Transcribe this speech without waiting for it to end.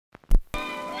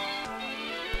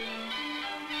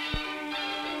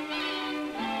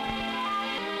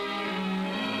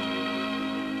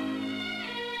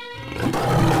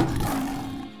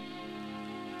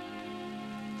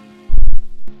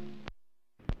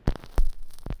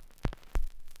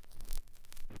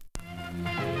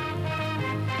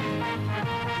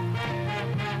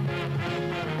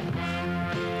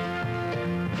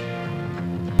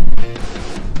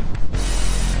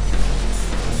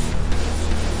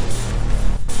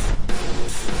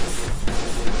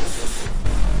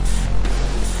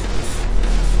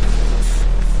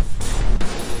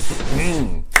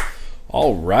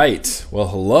right. Well,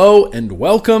 hello and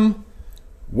welcome.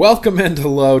 Welcome and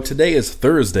hello. Today is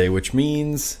Thursday, which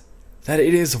means that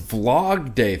it is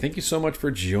vlog day. Thank you so much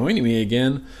for joining me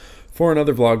again for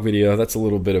another vlog video. That's a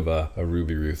little bit of a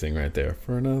Ruby-Roo thing right there.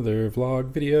 For another vlog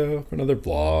video, for another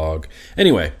vlog.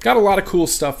 Anyway, got a lot of cool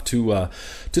stuff to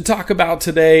talk about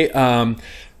today.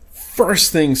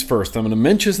 First things first, I'm going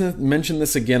to mention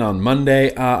this again on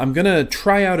Monday. I'm going to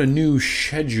try out a new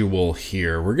schedule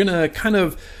here. We're going to kind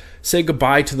of say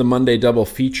goodbye to the Monday double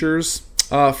features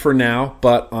for now,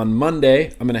 but on Monday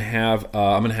I'm going to have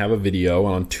a video,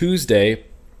 and on Tuesday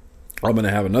I'm going to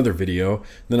have another video.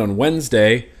 Then on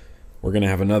Wednesday we're going to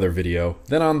have another video.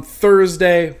 Then on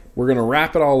Thursday we're going to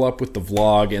wrap it all up with the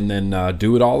vlog, and then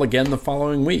do it all again the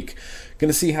following week. Going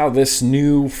to see how this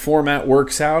new format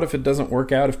works out. If it doesn't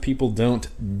work out, if people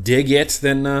don't dig it,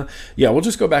 then yeah, we'll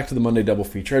just go back to the Monday double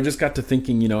feature. I just got to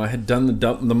thinking, I had done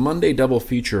the Monday double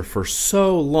feature for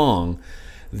so long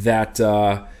that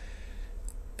I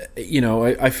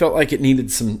felt like it needed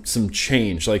some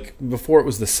change. Like before it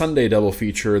was the Sunday double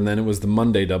feature, and then it was the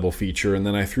Monday double feature, and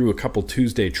then I threw a couple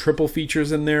Tuesday triple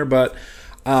features in there, but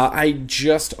I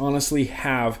just honestly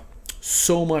have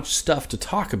so much stuff to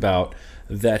talk about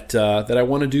that I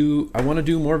want to do. I want to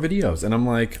do more videos, and I'm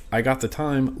like, I got the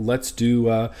time. Let's do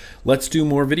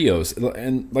more videos.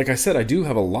 And like I said, I do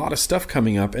have a lot of stuff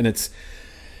coming up, and it's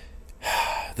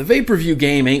the vape review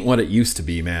game ain't what it used to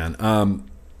be, man.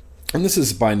 And this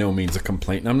is by no means a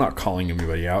complaint, and I'm not calling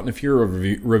anybody out. And if you're a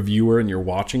reviewer and you're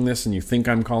watching this and you think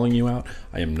I'm calling you out,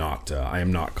 I am not. I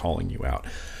am not calling you out.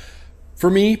 For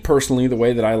me, personally, the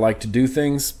way that I like to do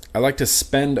things, I like to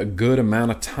spend a good amount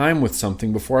of time with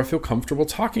something before I feel comfortable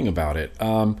talking about it.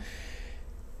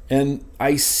 And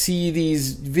I see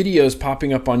these videos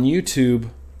popping up on YouTube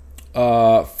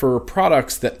for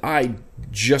products that I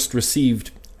just received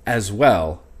as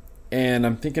well. And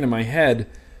I'm thinking in my head,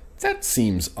 that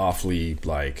seems awfully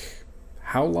like,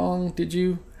 how long did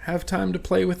you have time to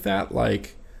play with that?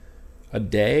 Like a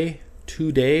day,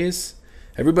 2 days?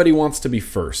 Everybody wants to be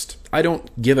first. I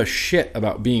don't give a shit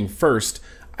about being first.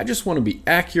 I just want to be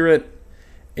accurate,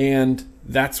 and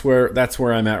that's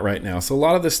where I'm at right now. So a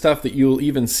lot of the stuff that you'll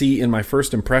even see in my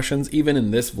first impressions, even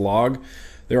in this vlog,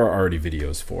 there are already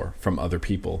videos from other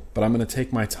people. But I'm going to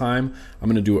take my time. I'm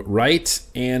going to do it right,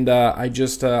 and I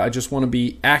just want to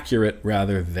be accurate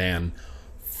rather than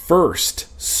first.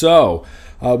 So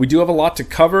we do have a lot to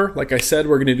cover. Like I said,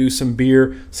 we're going to do some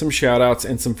beer, some shout-outs,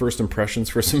 and some first impressions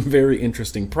for some very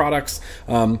interesting products.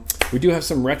 We do have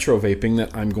some retro vaping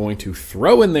that I'm going to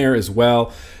throw in there as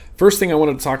well. First thing I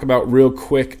wanted to talk about real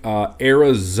quick,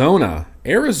 Arizona.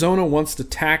 Arizona wants to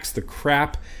tax the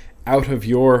crap out of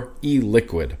your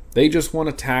e-liquid. They just want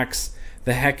to tax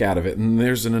the heck out of it. And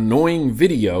there's an annoying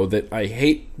video that I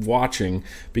hate watching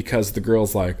because the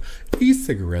girl's like,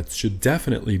 e-cigarettes should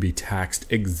definitely be taxed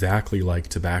exactly like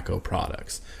tobacco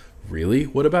products. Really?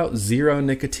 What about zero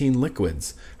nicotine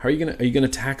liquids? Are you gonna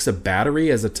tax a battery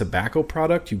as a tobacco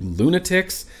product, you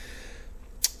lunatics?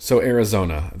 So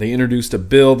Arizona, they introduced a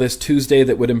bill this Tuesday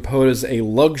that would impose a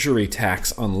luxury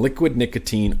tax on liquid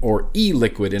nicotine or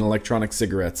e-liquid in electronic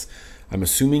cigarettes. I'm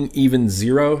assuming even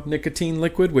zero nicotine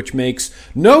liquid, which makes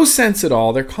no sense at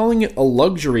all. They're calling it a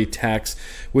luxury tax,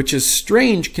 which is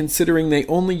strange considering they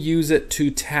only use it to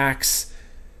tax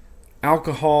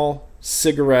alcohol,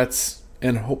 cigarettes,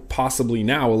 and possibly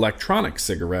now electronic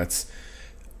cigarettes.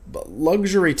 But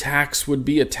luxury tax would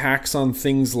be a tax on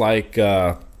things like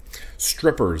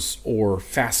strippers or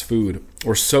fast food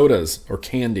or sodas or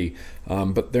candy,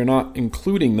 but they're not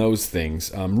including those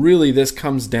things. Really, this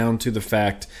comes down to the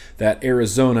fact that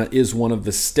Arizona is one of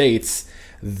the states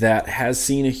that has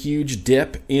seen a huge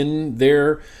dip in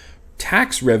their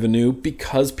tax revenue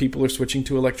because people are switching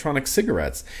to electronic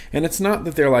cigarettes. And it's not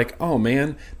that they're like, oh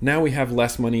man, now we have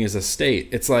less money as a state.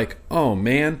 It's like, oh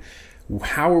man,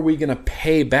 how are we going to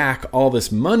pay back all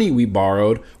this money we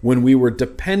borrowed when we were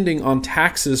depending on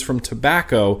taxes from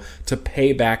tobacco to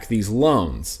pay back these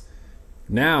loans?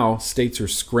 Now states are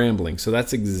scrambling. So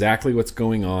that's exactly what's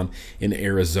going on in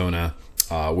Arizona,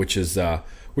 which is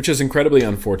incredibly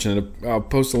unfortunate. I'll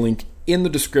post a link in the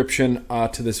description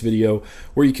to this video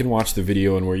where you can watch the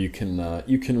video and where you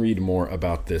can read more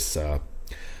about this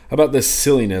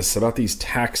silliness, about these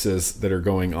taxes that are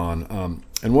going on.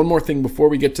 And one more thing before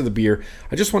we get to the beer,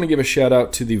 I just want to give a shout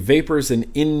out to the vapors in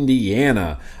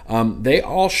Indiana. They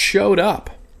all showed up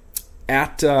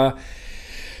at the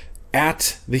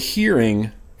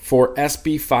hearing for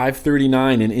SB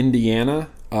 539 in Indiana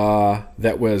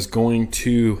that was going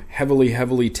to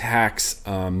heavily tax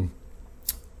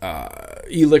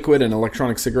e-liquid and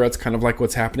electronic cigarettes, kind of like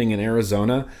what's happening in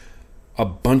Arizona. a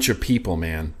bunch of people,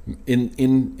 man,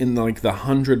 in like the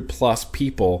 100+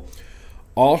 people,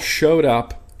 all showed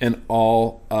up and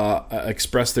all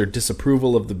expressed their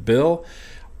disapproval of the bill.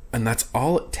 And that's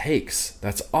all it takes.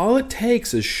 That's all it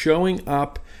takes is showing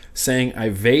up, saying, I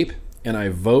vape and I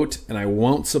vote and I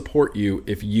won't support you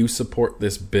if you support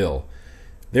this bill.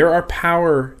 There are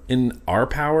power in our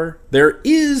power. There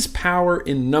is power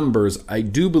in numbers. I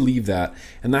do believe that.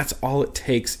 And that's all it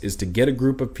takes is to get a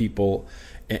group of people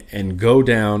and go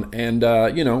down and,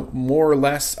 more or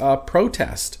less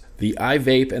protest. The I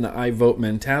vape and I vote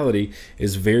mentality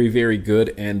is very, very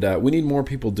good. And we need more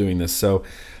people doing this. So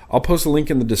I'll post a link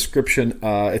in the description.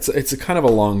 It's a kind of a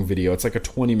long video. It's like a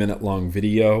 20-minute long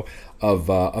video of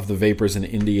the vapors in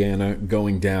Indiana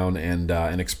going down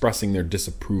and expressing their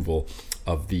disapproval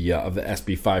of the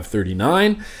SB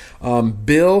 539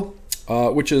 bill,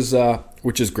 which is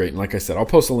great. And like I said, I'll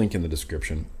post a link in the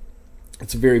description.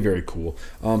 It's very, very cool.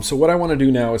 So what I want to do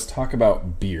now is talk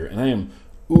about beer, and I'm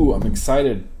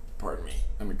excited. Pardon me.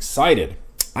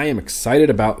 I am excited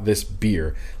about this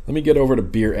beer. Let me get over to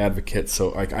Beer Advocate.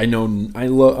 So I know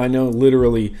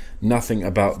literally nothing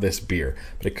about this beer,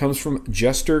 but it comes from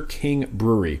Jester King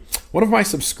Brewery. One of my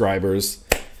subscribers,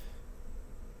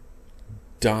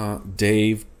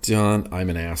 Dave Dunn,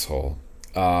 I'm an asshole,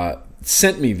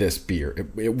 sent me this beer.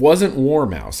 It wasn't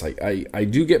Warmouse. I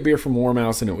do get beer from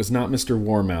Warmouse, and it was not Mr.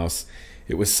 Warmouse.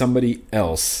 It was somebody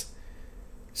else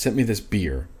sent me this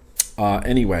beer.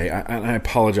 Anyway, I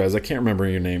apologize. I can't remember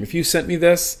your name. If you sent me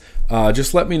this,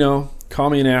 just let me know. Call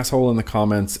me an asshole in the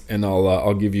comments, and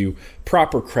I'll give you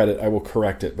proper credit. I will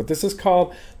correct it. But this is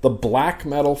called the Black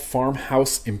Metal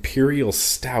Farmhouse Imperial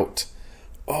Stout.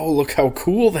 Oh, look how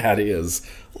cool that is.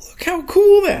 Look how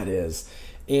cool that is.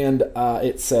 And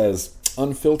it says,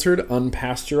 unfiltered,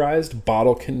 unpasteurized,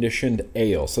 bottle-conditioned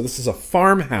ale. So this is a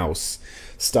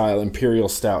farmhouse-style Imperial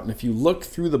Stout. And if you look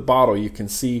through the bottle, you can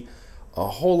see a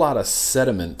whole lot of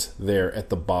sediment there at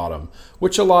the bottom,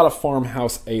 which a lot of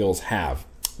farmhouse ales have.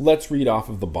 Let's read off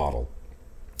of the bottle.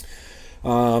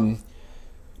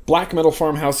 Black Metal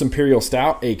Farmhouse Imperial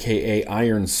Stout, a.k.a.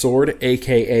 Iron Sword,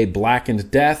 a.k.a. Blackened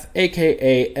Death,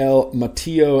 a.k.a. El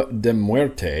Mateo de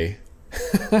Muerte.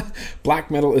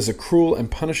 Black Metal is a cruel and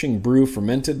punishing brew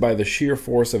fermented by the sheer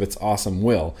force of its awesome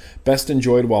will, best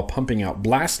enjoyed while pumping out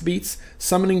blast beats,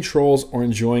 summoning trolls, or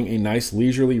enjoying a nice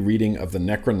leisurely reading of the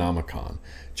Necronomicon.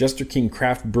 Jester King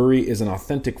Craft Brewery is an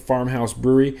authentic farmhouse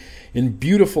brewery in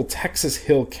beautiful Texas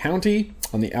Hill County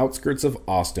on the outskirts of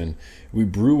Austin. We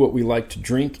brew what we like to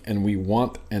drink, and we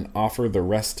want and offer the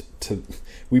rest to...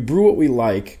 We brew what we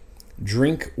like,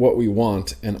 drink what we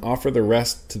want, and offer the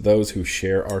rest to those who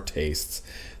share our tastes.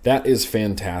 That is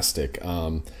fantastic.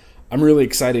 I'm really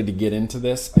excited to get into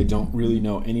this. I don't really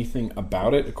know anything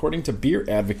about it. According to Beer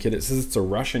Advocate, it says it's a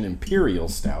Russian Imperial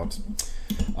Stout.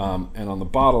 And on the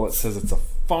bottle, it says it's a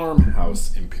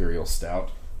farmhouse Imperial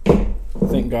Stout.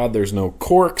 Thank God there's no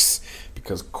corks,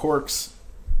 because corks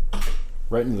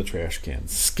right into the trash can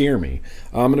scare me.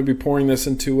 I'm going to be pouring this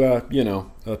into a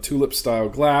tulip-style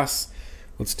glass.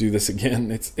 Let's do this again.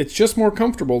 It's just more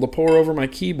comfortable to pour over my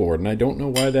keyboard, and I don't know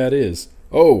why that is.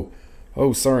 Oh,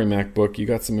 sorry, MacBook. You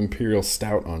got some Imperial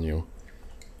Stout on you.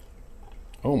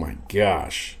 Oh my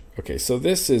gosh. Okay, so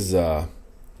this is a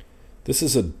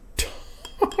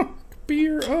dark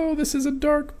beer. Oh, this is a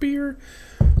dark beer.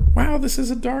 Wow, this is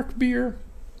a dark beer.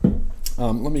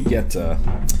 Let me get,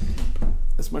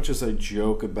 as much as I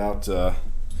joke about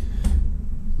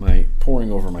my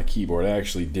pouring over my keyboard, I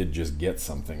actually did just get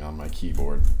something on my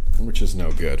keyboard, which is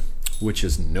no good. Which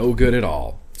is no good at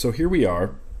all. So here we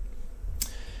are.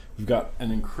 We've got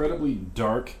an incredibly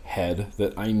dark head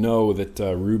that I know that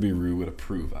Ruby Roo would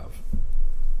approve of.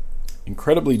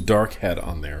 Incredibly dark head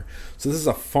on there. So this is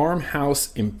a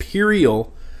farmhouse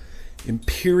Imperial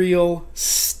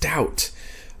Stout.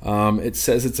 It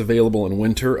says it's available in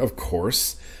winter, of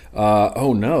course.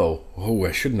 Oh no. Oh,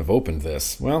 I shouldn't have opened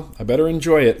this. Well, I better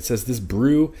enjoy it. It says this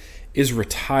brew is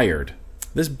retired.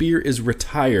 This beer is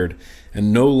retired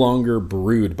and no longer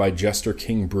brewed by Jester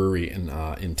King Brewery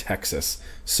in Texas.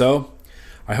 So,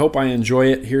 I hope I enjoy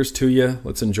it. Here's to you.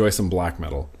 Let's enjoy some black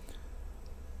metal.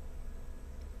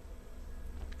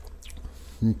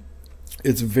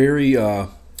 It's very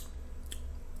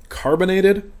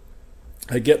carbonated.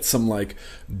 I get some like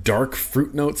dark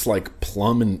fruit notes like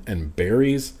plum and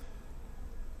berries.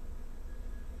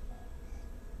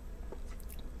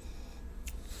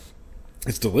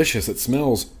 It's delicious. It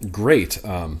smells great.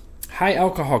 High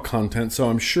alcohol content, so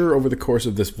I'm sure over the course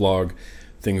of this vlog,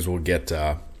 things will get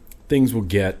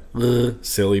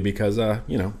silly because I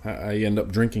end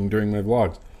up drinking during my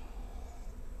vlogs.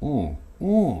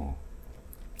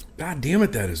 God damn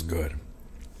it, that is good.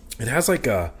 It has like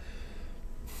a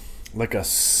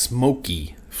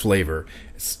smoky flavor.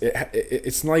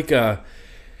 It's like a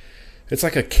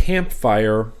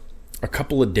campfire. A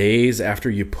couple of days after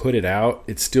you put it out,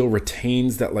 it still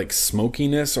retains that like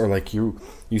smokiness, or like you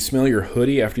smell your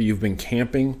hoodie after you've been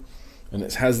camping, and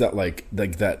it has that like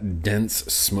that dense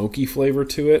smoky flavor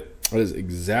to it. That is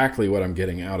exactly what I'm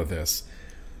getting out of this.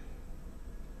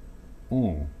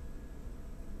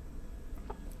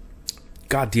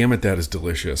 God damn it, that is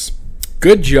delicious.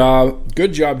 Good job,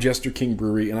 Jester King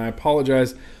Brewery. And I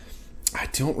apologize, I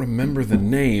don't remember the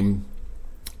name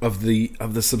of the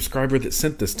subscriber that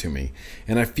sent this to me,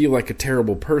 and I feel like a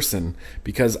terrible person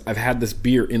because I've had this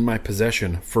beer in my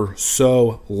possession for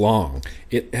so long.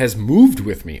 It has moved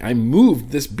with me. I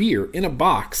moved this beer in a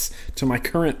box to my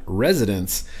current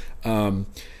residence.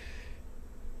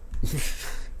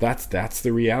 That's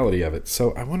the reality of it.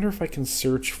 So I wonder if I can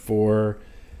search for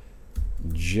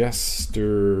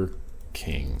Jester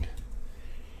King.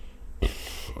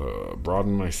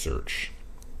 Broaden my search.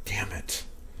 Damn it.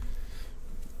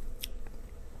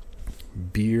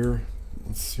 Beer.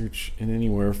 Let's search in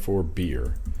anywhere for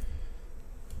beer.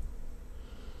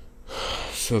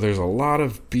 So there's a lot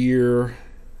of beer.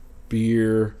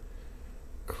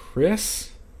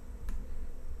 Chris?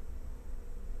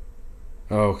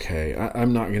 Okay,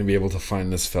 I'm not going to be able to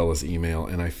find this fella's email,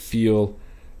 and I feel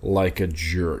like a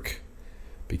jerk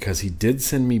because he did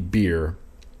send me beer,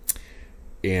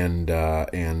 and I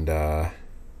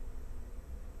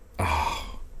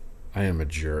am a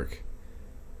jerk.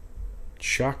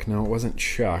 Chuck? No, it wasn't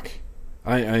Chuck.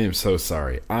 I am so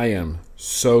sorry. I am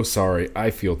so sorry.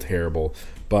 I feel terrible,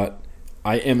 but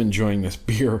I am enjoying this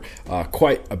beer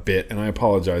quite a bit, and I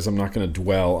apologize. I'm not going to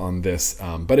dwell on this,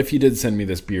 but if you did send me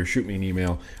this beer, shoot me an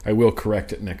email. I will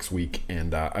correct it next week,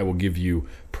 and I will give you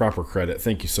proper credit.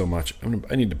 Thank you so much.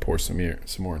 I need to pour some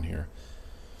more in here.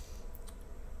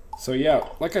 So yeah,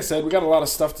 like I said, we got a lot of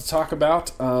stuff to talk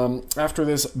about. After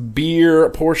this beer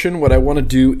portion, what I want to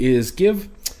do is give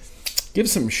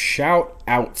some shout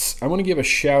outs. I want to give a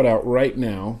shout out right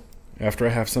now after I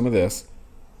have some of this.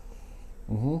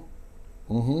 And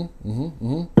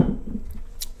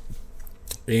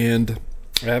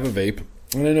I have a vape,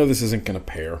 and I know this isn't going to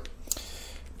pair.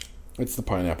 It's the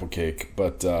pineapple cake,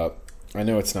 but I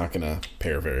know it's not going to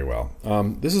pair very well.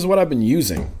 This is what I've been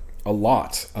using a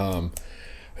lot. I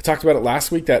talked about it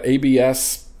last week, that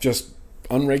ABS just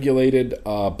unregulated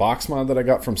box mod that I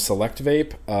got from Select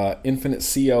Vape, Infinite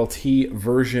CLT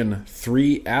version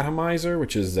 3 Atomizer,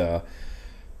 which is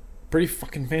pretty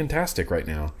fucking fantastic right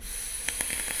now.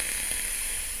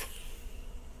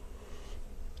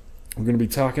 We're going to be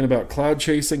talking about cloud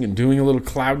chasing and doing a little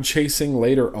cloud chasing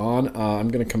later on. I'm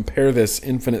going to compare this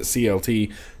Infinite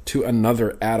CLT to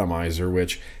another Atomizer,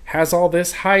 which has all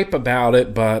this hype about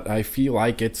it, but I feel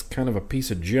like it's kind of a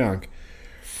piece of junk.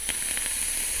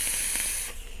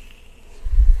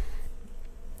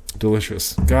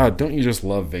 Delicious. God, don't you just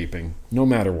love vaping? No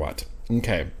matter what.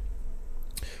 Okay.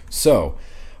 So,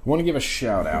 I want to give a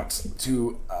shout out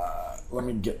to, let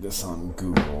me get this on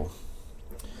Google.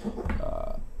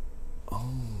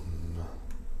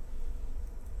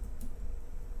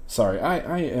 Sorry,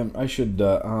 I should,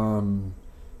 so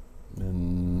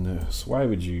why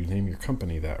would you name your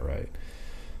company that right?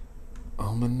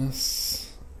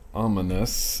 Ominous,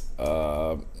 mod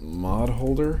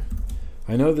holder.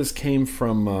 I know this came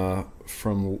from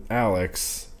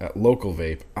Alex at Local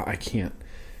Vape. I can't.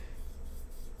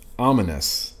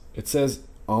 Ominous. It says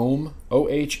Ohm,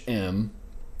 O-H-M,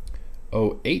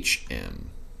 O-H-M,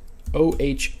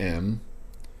 O-H-M.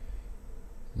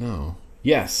 No.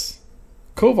 Yes.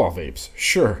 Koval Vapes.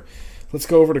 Sure. Let's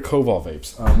go over to Koval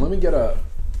Vapes. Let me get a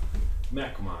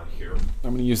Mech mod here.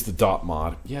 I'm going to use the dot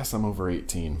mod. Yes, I'm over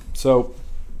 18. So,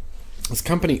 this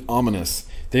company, Ominous,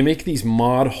 they make these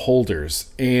mod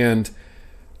holders, and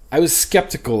I was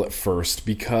skeptical at first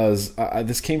because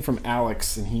this came from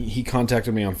Alex, and he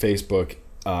contacted me on Facebook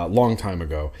a long time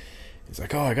ago. He's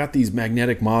like, oh, I got these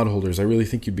magnetic mod holders. I really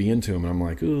think you'd be into them. And I'm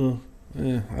like,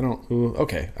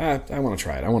 okay, I want to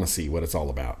try it. I want to see what it's all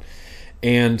about.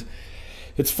 And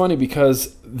it's funny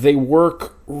because they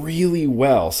work really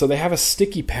well. So they have a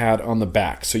sticky pad on the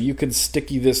back. So you could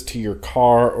sticky this to your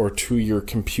car or to your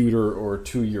computer or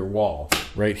to your wall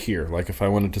right here. Like if I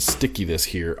wanted to sticky this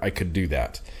here, I could do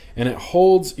that. And it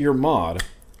holds your mod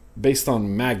based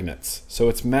on magnets. So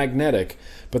it's magnetic,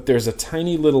 but there's a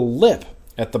tiny little lip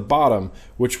at the bottom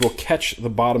which will catch the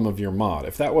bottom of your mod.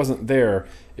 If that wasn't there,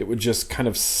 it would just kind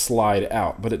of slide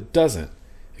out, but it doesn't.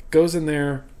 It goes in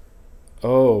there.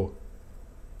 Oh,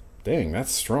 dang,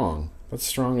 that's strong. That's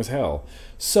strong as hell.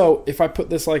 So if I put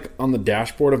this like on the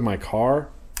dashboard of my car,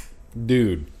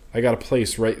 dude, I got a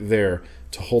place right there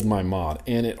to hold my mod.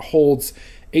 And it holds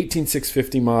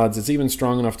 18650 mods. It's even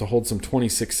strong enough to hold some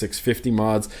 26650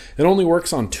 mods. It only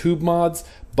works on tube mods,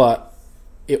 but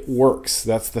it works.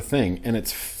 That's the thing. And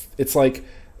it's like,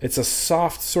 it's a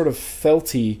soft sort of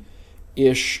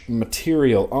felty-ish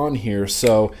material on here,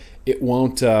 so it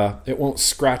won't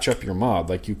scratch up your mod.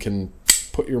 Like, you can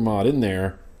put your mod in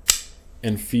there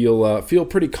and feel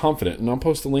pretty confident. And I'll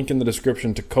post a link in the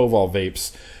description to Koval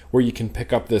Vapes, where you can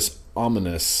pick up this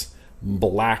ominous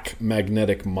black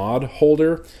magnetic mod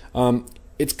holder.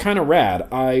 It's kind of rad.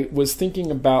 I was thinking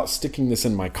about sticking this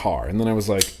in my car, and then I was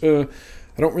like, I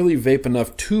don't really vape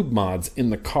enough tube mods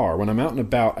in the car. When I'm out and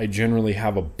about, I generally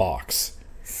have a box.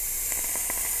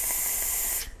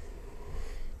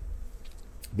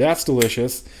 That's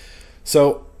delicious.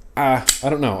 So, I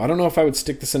don't know. I don't know if I would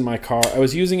stick this in my car. I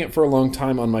was using it for a long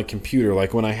time on my computer.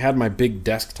 Like when I had my big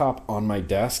desktop on my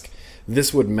desk,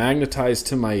 this would magnetize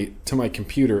to my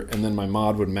computer, and then my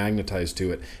mod would magnetize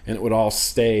to it, and it would all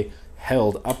stay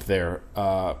held up there,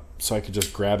 so I could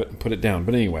just grab it and put it down.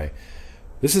 But anyway,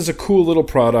 this is a cool little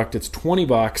product. It's 20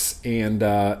 bucks, and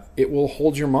it will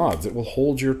hold your mods. It will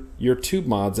hold your tube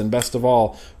mods. And best of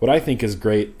all, what I think is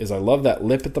great is I love that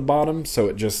lip at the bottom, so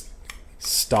it just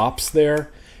stops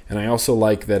there. And I also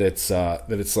like that it's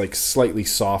like slightly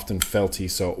soft and felty,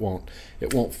 so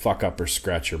it won't fuck up or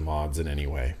scratch your mods in any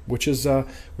way, which is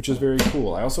very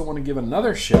cool. I also want to give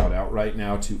another shout out right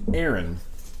now to Aaron.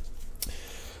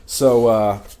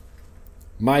 So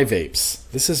My Vapes.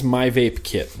 This is My Vape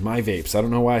Kit. My Vapes. I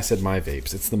don't know why I said My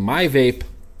Vapes. It's the My Vape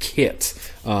Kit.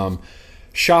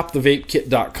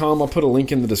 Shopthevapekit.com. I'll put a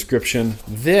link in the description.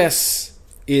 This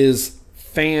is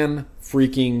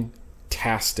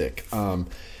fan-freaking-tastic.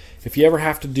 If you ever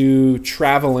have to do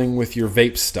traveling with your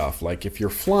vape stuff, like if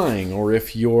you're flying or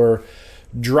if you're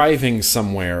driving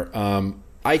somewhere,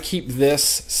 I keep this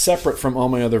separate from all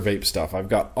my other vape stuff. I've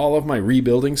got all of my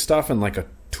rebuilding stuff in like a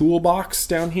toolbox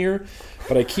down here,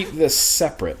 but I keep this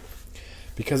separate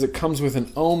because it comes with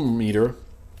an ohm meter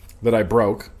that I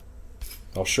broke.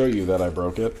 I'll show you that I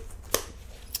broke it.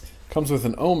 Comes with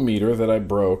an ohm meter that I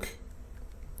broke.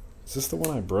 Is this the one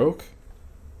I broke?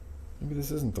 Maybe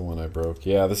this isn't the one I broke.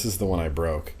 Yeah, this is the one I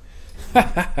broke.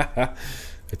 I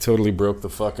totally broke the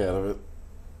fuck out of it.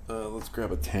 Let's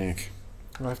grab a tank.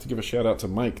 I have to give a shout out to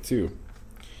Mike too.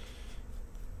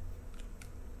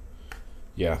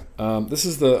 Yeah, this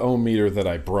is the ohm meter that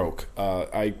I broke.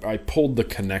 I pulled the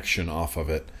connection off of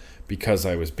it because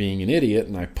I was being an idiot,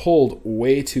 and I pulled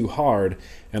way too hard,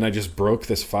 and I just broke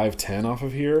this 510 off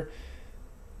of here.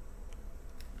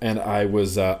 And I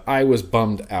was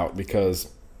bummed out because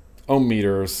ohm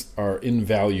meters are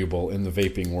invaluable in the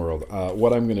vaping world.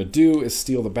 What I'm going to do is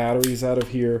steal the batteries out of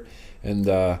here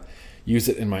and use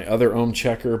it in my other ohm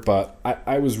checker, but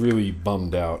I was really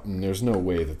bummed out, and there's no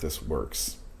way that this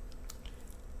works.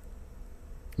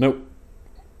 Nope.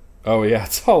 Oh yeah,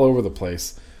 it's all over the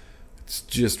place. It's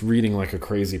just reading like a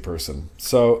crazy person.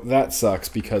 So that sucks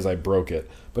because I broke it.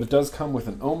 But it does come with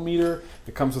an ohm meter.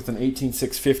 It comes with an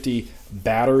 18650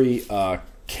 battery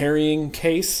carrying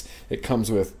case. It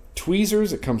comes with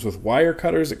tweezers, it comes with wire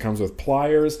cutters, it comes with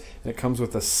pliers, and it comes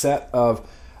with a set of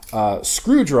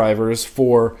screwdrivers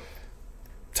for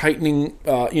tightening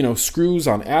screws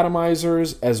on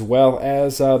atomizers, as well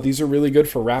as these are really good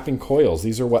for wrapping coils.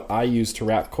 These are what I use to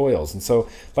wrap coils. And so,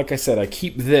 like I said, I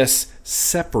keep this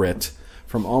separate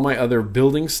from all my other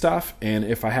building stuff, and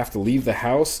if I have to leave the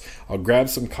house, I'll grab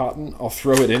some cotton, I'll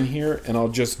throw it in here, and I'll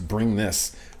just bring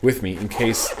this with me in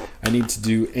case I need to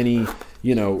do any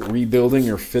rebuilding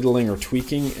or fiddling or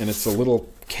tweaking. And it's a little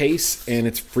case, and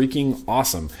it's freaking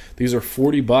awesome. These are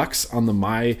 40 bucks on the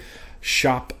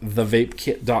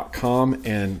myshopthevapekit.com,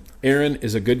 and Aaron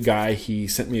is a good guy. He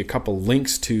sent me a couple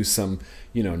links to some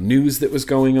news that was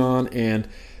going on, and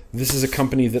this is a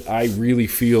company that I really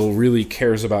feel really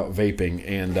cares about vaping,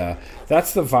 and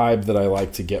that's the vibe that I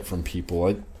like to get from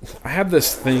people. I have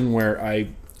this thing where I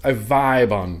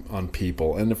vibe on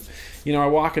people, and if I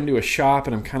walk into a shop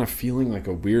and I'm kind of feeling like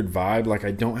a weird vibe, like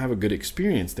I don't have a good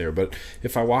experience there, but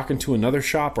if I walk into another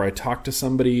shop or I talk to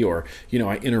somebody or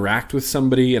I interact with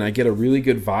somebody and I get a really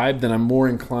good vibe, then I'm more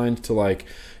inclined to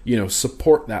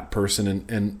support that person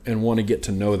and want to get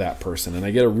to know that person. And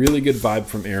I get a really good vibe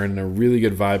from Aaron and a really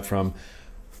good vibe from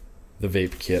the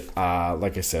Vape Kit.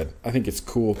 Like I said, I think it's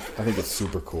cool. I think it's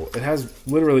super cool. It has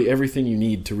literally everything you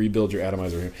need to rebuild your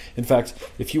atomizer here. In fact,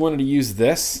 if you wanted to use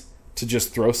this to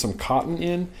just throw some cotton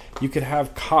in, you could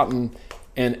have cotton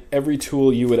and every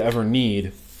tool you would ever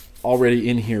need already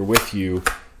in here with you,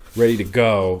 ready to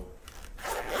go.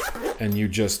 and you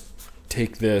just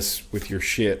take this with your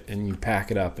shit and you pack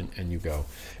it up and you go.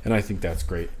 And I think that's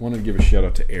great. I want to give a shout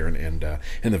out to Aaron and the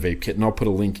Vape Kit, and I'll put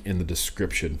a link in the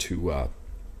description to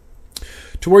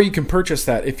where you can purchase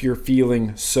that if you're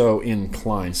feeling so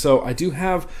inclined. So I do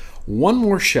have one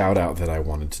more shout out that I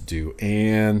wanted to do,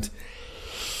 and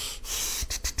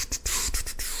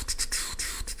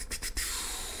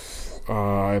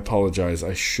I apologize.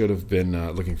 I should have been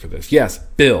looking for this. Yes,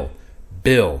 Bill.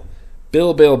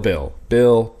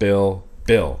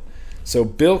 So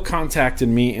Bill contacted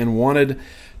me and wanted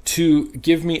to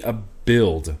give me a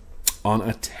build on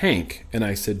a tank, and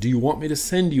I said, "Do you want me to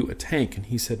send you a tank?" And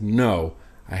he said, "No,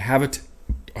 I have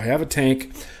a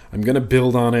tank. I'm going to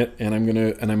build on it, and I'm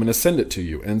going to send it to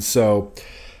you." And so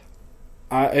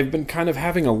I've been kind of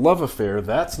having a love affair.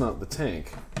 That's not the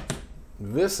tank.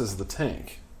 This is the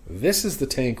tank. This is the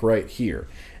tank right here,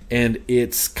 and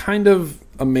it's kind of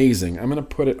amazing. I'm going to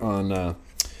put it on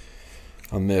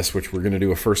this, which we're going to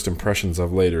do a first impressions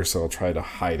of later, so I'll try to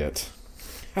hide it.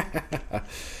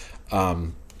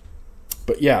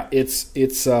 But yeah, it's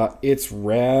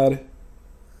rad.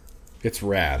 It's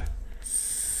rad.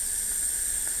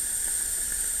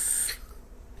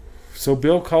 So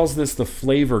Bill calls this the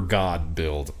Flavor God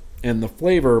build, and the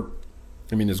flavor,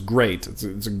 I mean, is great. It's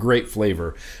a great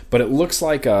flavor, but it looks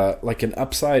like an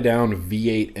upside down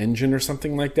V8 engine or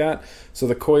something like that. So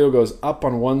the coil goes up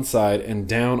on one side and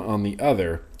down on the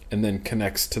other, and then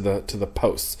connects to the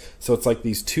posts. So it's like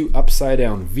these two upside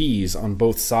down V's on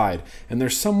both sides, and they're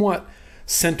somewhat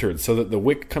centered so that the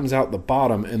wick comes out the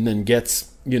bottom and then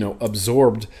gets,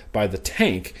 absorbed by the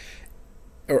tank,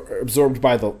 or absorbed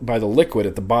by the liquid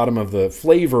at the bottom of the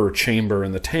flavor chamber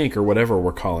in the tank, or whatever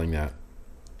we're calling that.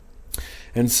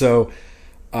 And so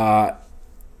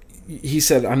he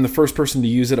said, "I'm the first person to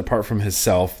use it apart from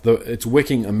himself. It's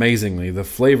wicking amazingly. The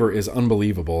flavor is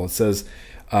unbelievable." It says,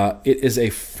 it is a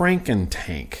Franken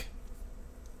tank.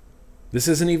 This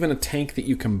isn't even a tank that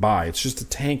you can buy. It's just a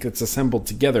tank that's assembled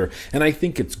together. And I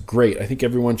think it's great. I think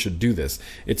everyone should do this.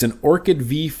 It's an Orchid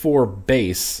V4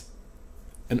 base.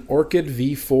 An Orchid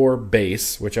V4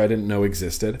 base, which I didn't know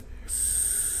existed.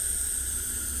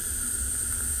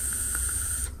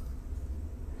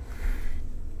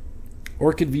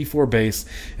 Orchid V4 base,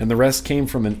 and the rest came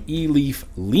from an eleaf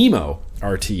Limo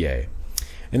RTA.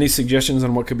 Any suggestions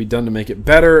on what could be done to make it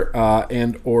better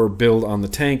and or build on the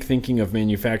tank? Thinking of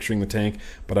manufacturing the tank,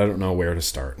 but I don't know where to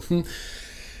start.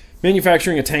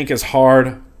 Manufacturing a tank is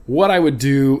hard. What I would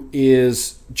do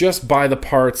is just buy the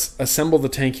parts, assemble the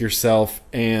tank yourself,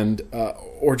 and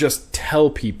or just tell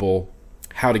people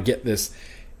how to get this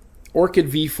Orchid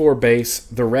V4 base.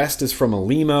 The rest is from a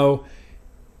Limo.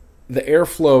 The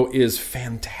airflow is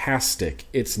fantastic.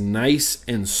 It's nice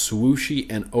and swooshy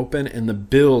and open, and the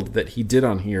build that he did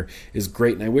on here is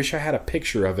great. And I wish I had a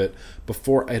picture of it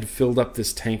before I had filled up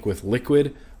this tank with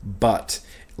liquid, but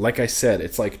like I said,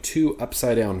 it's like two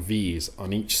upside down V's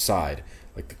on each side.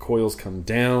 Like the coils come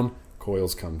down,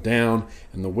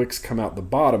 and the wicks come out the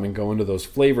bottom and go into those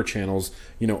flavor channels,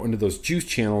 into those juice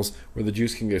channels where the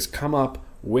juice can just come up,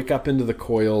 wick up into the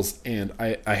coils. And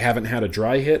I haven't had a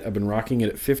dry hit. I've been rocking it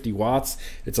at 50 watts.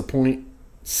 It's a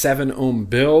 0.7 ohm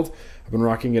build. I've been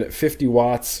rocking it at 50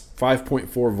 watts,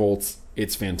 5.4 volts.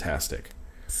 It's fantastic.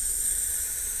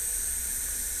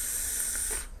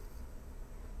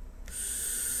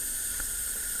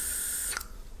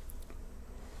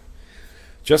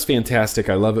 Just fantastic.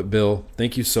 I love it, Bill.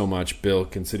 Thank you so much, Bill.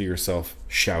 Consider yourself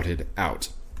shouted out.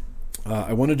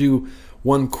 I want to do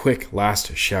one quick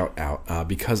last shout out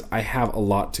because I have a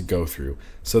lot to go through.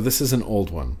 So this is an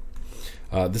old one.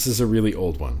 This is a really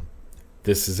old one.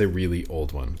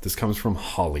 This comes from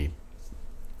Holly.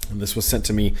 And this was sent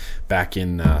to me back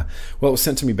in, it was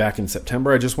sent to me back in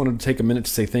September. I just wanted to take a minute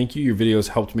to say thank you. Your videos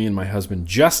helped me and my husband,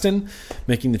 Justin,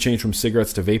 making the change from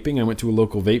cigarettes to vaping. I went to a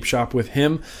local vape shop with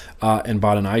him and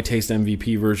bought an iTaste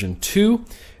MVP version 2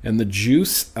 and the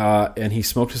juice, and he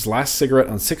smoked his last cigarette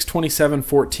on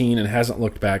 6/27/14 and hasn't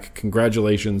looked back.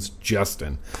 Congratulations,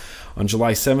 Justin. On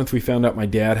July 7th, we found out my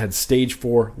dad had stage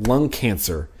 4 lung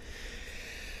cancer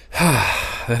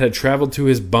that had traveled to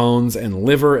his bones and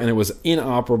liver, and it was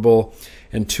inoperable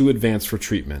and too advanced for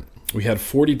treatment. We had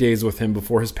 40 days with him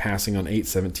before his passing on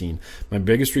 8/17. My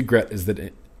biggest regret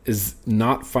is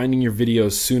not finding your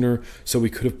videos sooner, so we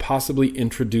could have possibly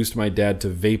introduced my dad to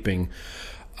vaping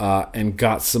and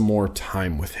got some more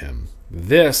time with him.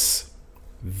 This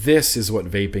is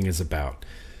what vaping is about.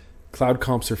 Cloud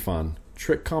comps are fun.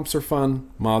 Trick comps are fun.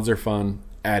 Mods are fun.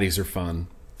 Addies are fun.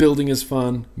 Building is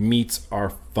fun. Meets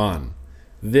are fun.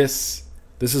 This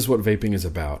is what vaping is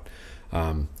about.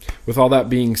 With all that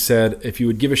being said, if you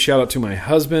would give a shout out to my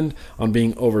husband on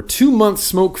being over 2 months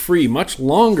smoke-free, much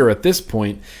longer at this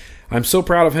point, I'm so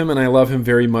proud of him, and I love him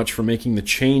very much for making the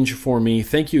change for me.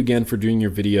 Thank you again for doing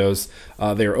your videos.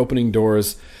 They are opening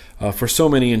doors for so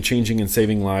many and changing and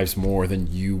saving lives more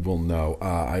than you will know.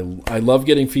 I love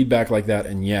getting feedback like that,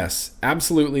 and yes,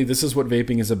 absolutely, this is what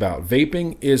vaping is about.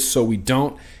 Vaping is so we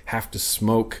don't have to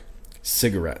smoke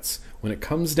cigarettes. When it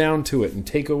comes down to it and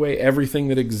take away everything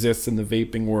that exists in the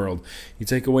vaping world, you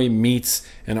take away meats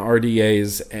and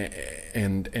RDAs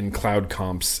and cloud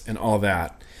comps and all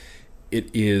that, it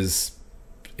is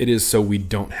so we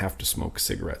don't have to smoke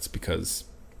cigarettes, because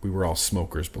we were all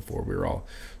smokers before. We were all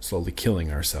slowly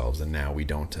killing ourselves, and now we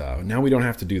don't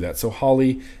have to do that. So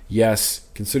Holly, yes,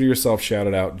 consider yourself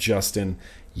shouted out. Justin,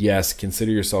 yes,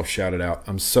 consider yourself shouted out.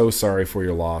 I'm so sorry for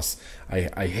your loss.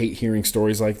 I hate hearing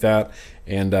stories like that,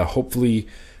 and hopefully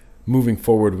moving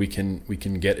forward we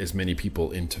can get as many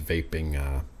people into vaping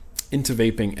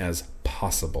as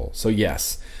possible. So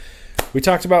yes, we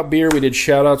talked about beer, we did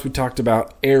shout-outs, we talked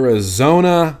about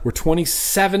Arizona. We're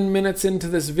 27 minutes into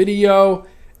this video.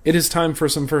 It is time for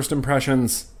some first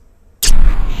impressions.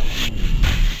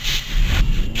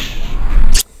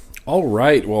 All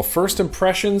right, well, first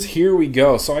impressions, here we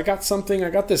go. So I got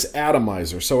this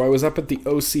Atomizer. So I was up at the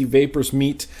OC Vapors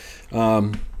meet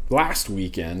last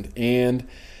weekend, and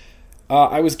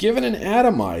I was given an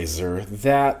Atomizer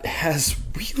that has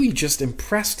really just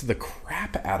impressed the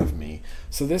crap out of me.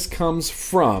 So this comes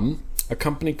from a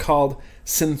company called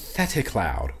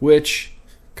SyntheticCloud, which,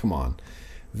 come on,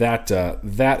 that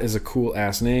is a cool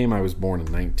ass name. I was born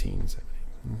in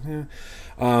 1970.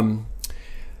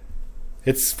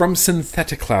 It's from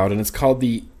SyntheticCloud, and it's called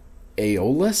the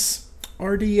AEOLUS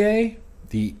RDA.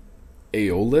 The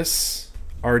AEOLUS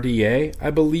RDA, I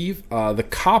believe. The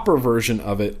copper version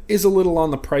of it is a little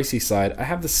on the pricey side. I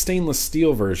have the stainless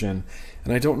steel version,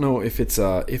 and I don't know if it's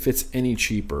any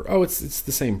cheaper. Oh, it's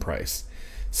the same price.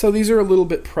 So these are a little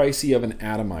bit pricey of an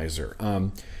atomizer.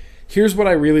 Here's what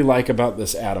I really like about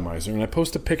this atomizer, and I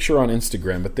post a picture on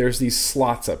Instagram, but there's these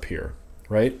slots up here,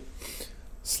 right?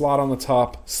 Slot on the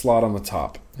top, slot on the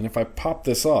top. And if I pop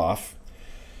this off,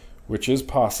 which is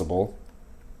possible,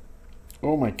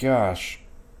 oh my gosh,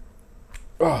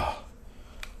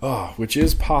 which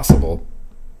is possible,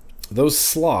 those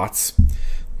slots, let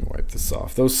me wipe this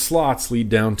off, those slots lead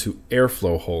down to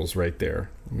airflow holes right there.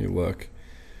 Let me look.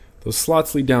 Those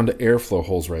slots lead down to airflow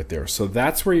holes right there. So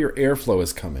that's where your airflow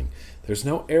is coming. There's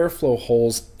no airflow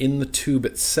holes in the tube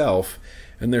itself,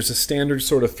 and there's a standard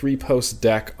sort of 3-post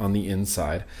deck on the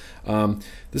inside.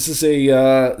 This is a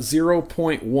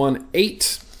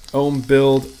 0.18 ohm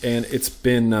build, and it's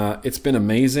been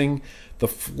amazing. The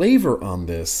flavor on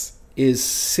this is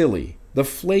silly. The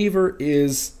flavor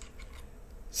is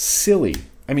silly.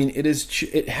 I mean, it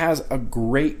has a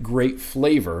great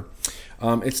flavor.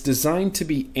 It's designed to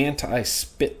be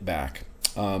anti-spitback,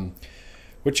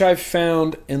 which I've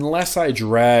found, unless I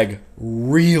drag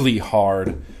really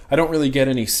hard, I don't really get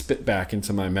any spitback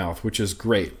into my mouth, which is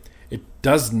great. It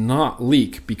does not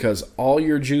leak because all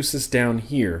your juice is down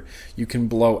here. You can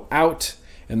blow out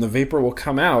and the vapor will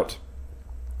come out,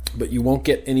 but you won't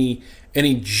get any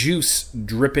juice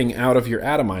dripping out of your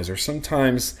atomizer.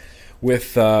 Sometimes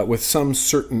with some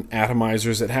certain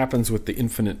atomizers, it happens with the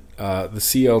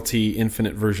CLT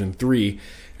Infinite version 3,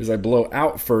 is I blow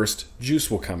out first, juice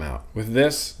will come out. With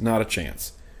this, not a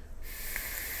chance.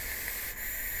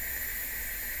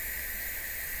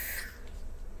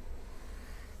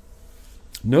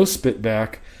 No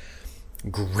spitback,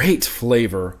 great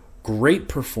flavor, great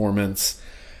performance.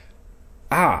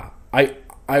 I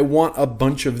want a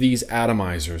bunch of these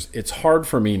atomizers. It's hard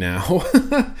for me now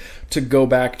to go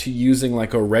back to using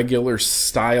like a regular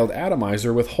styled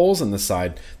atomizer with holes in the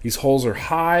side. These holes are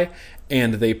high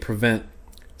and they prevent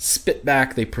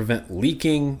spitback, they prevent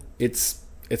leaking. It's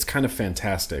kind of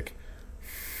fantastic.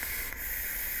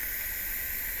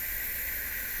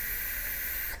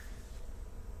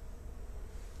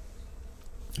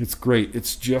 It's great.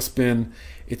 It's just been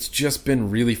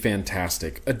really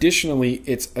fantastic. Additionally,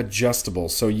 it's adjustable,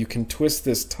 so you can twist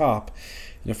this top,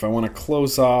 and if I want to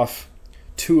close off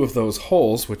 2 of those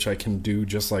holes, which I can do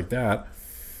just like that,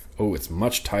 oh, it's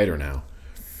much tighter now.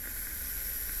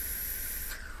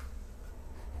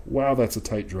 Wow, that's a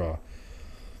tight draw.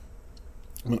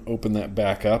 I'm going to open that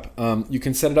back up. You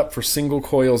can set it up for single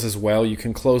coils as well. You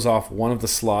can close off one of the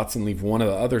slots and leave one of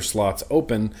the other slots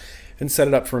open and set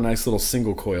it up for a nice little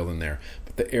single coil in there.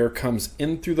 But the air comes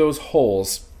in through those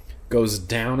holes, goes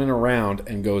down and around,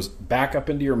 and goes back up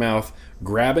into your mouth,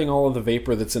 grabbing all of the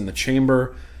vapor that's in the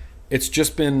chamber. It's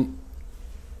just been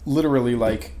literally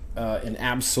like an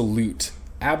absolute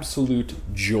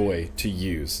joy to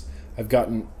use. I've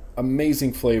gotten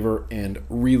amazing flavor and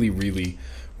really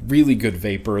good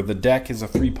vapor. The deck is a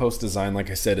 3-post design.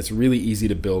 Like I said, it's really easy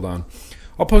to build on.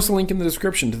 I'll post a link in the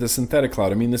description to the Synthetic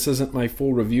Cloud. I mean, this isn't my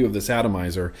full review of this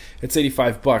Atomizer. It's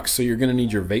 $85, so you're going to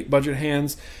need your vape budget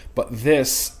hands, but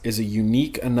this is a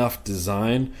unique enough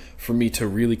design for me to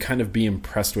really kind of be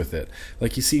impressed with it.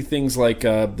 Like, you see things like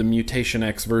the Mutation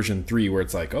X version 3, where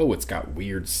it's like, oh, it's got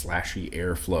weird slashy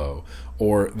airflow,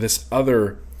 or this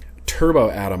other turbo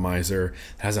atomizer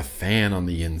has a fan on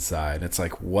the inside. It's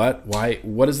like, what? Why?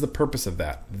 What is the purpose of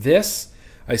that? This,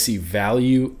 I see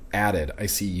value added. I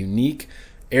see unique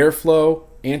airflow,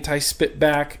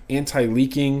 anti-spitback,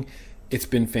 anti-leaking. It's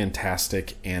been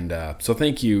fantastic, and so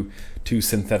thank you to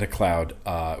Synthetic Cloud.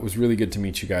 It was really good to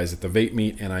meet you guys at the Vape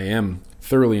Meet, and I am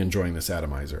thoroughly enjoying this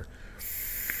Atomizer.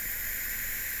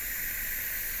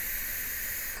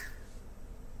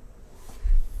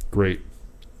 Great.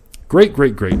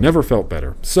 Great. Never felt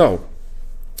better. So,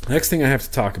 next thing I have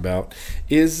to talk about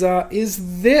is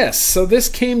this. So this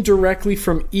came directly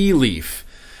from eleaf,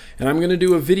 and I'm going to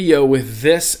do a video with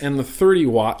this and the 30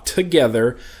 watt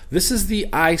together. This is the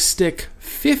iStick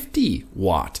 50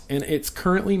 watt, and it's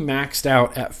currently maxed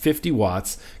out at 50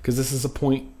 watts because this is a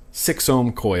 0.6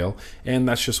 ohm coil, and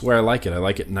that's just where I like it. I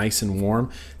like it nice and warm.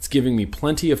 It's giving me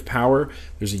plenty of power.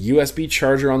 There's a USB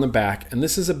charger on the back, and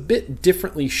this is a bit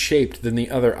differently shaped than the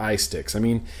other iSticks. I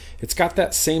mean, it's got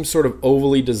that same sort of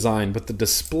ovally design, but the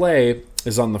display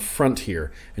is on the front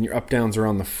here, and your up-downs are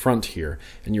on the front here,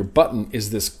 and your button is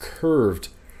this curved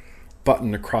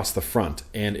button across the front,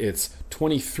 and it's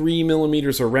 23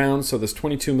 millimeters around, so this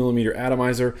 22 millimeter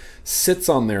atomizer sits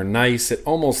on there nice. It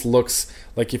almost looks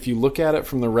like, if you look at it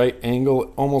from the right angle, it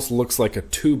almost looks like a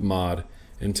tube mod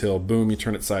until, boom, you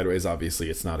turn it sideways. Obviously,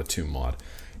 it's not a tube mod.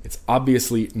 It's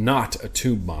obviously not a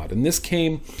tube mod, and this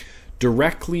came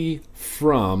directly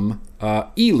from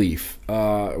eleaf.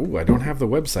 Ooh, I don't have the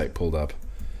website pulled up.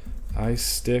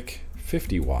 iStick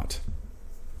 50 watt.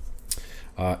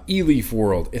 Eleaf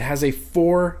World. It has a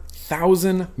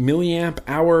 4,000 milliamp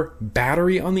hour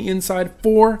battery on the inside.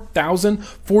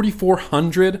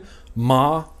 4,400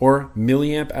 mAh or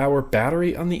milliamp hour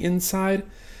battery on the inside.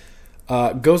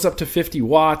 Goes up to 50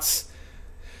 watts.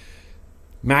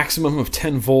 Maximum of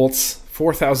 10 volts.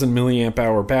 4,000 milliamp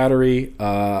hour battery.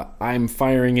 I'm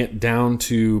firing it down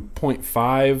to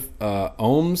 0.5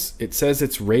 ohms. It says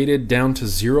it's rated down to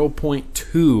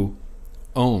 0.2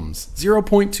 ohms.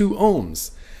 0.2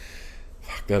 ohms.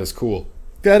 Fuck, that is cool.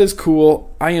 That is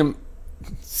cool. I am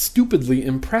stupidly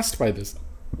impressed by this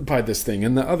thing.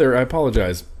 And the other, I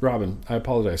apologize. Robin, I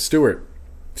apologize. Stuart,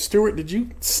 did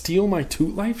you steal my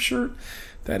Toot Life shirt?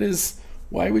 That is,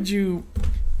 why would you...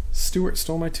 Stuart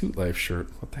stole my Toot Life shirt.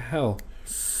 What the hell?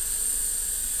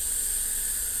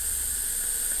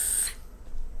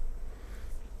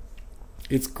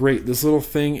 It's great. This little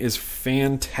thing is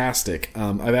fantastic.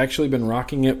 I've actually been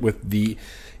rocking it with the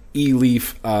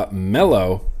eleaf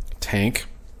Mellow tank.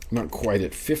 Not quite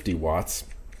at 50 watts.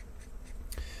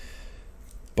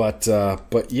 But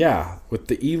yeah, with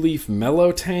the eleaf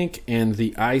Mellow tank and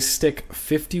the iStick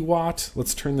 50 watt,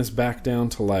 let's turn this back down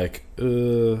to like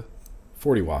 40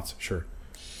 watts, sure.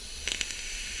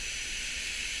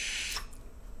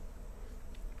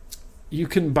 You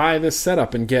can buy this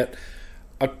setup and get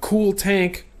a cool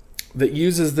tank that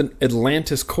uses the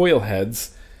Atlantis coil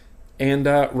heads and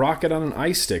rock it on an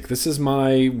iStick. This is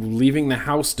my leaving the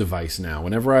house device now.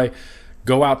 Whenever I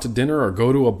go out to dinner or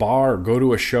go to a bar or go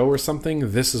to a show or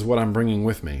something, this is what I'm bringing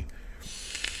with me.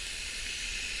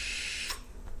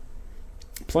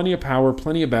 Plenty of power,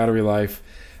 plenty of battery life.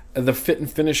 The fit and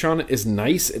finish on it is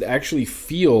nice. It actually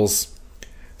feels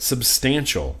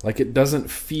substantial. Like, it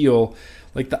doesn't feel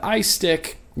like the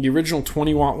iStick. The original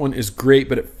 20 watt one is great,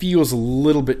 but it feels a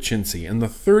little bit chintzy. And the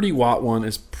 30 watt one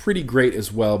is pretty great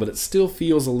as well, but it still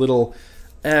feels a little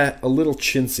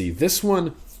chintzy. This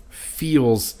one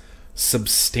feels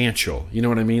substantial. You know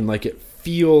what I mean? Like, it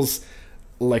feels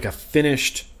like a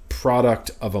finished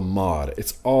product of a mod.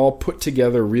 It's all put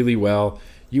together really well.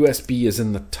 USB is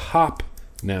in the top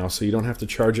now, so you don't have to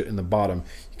charge it in the bottom.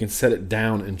 You can set it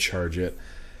down and charge it.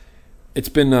 It's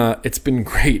been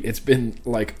great. It's been,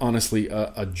 like, honestly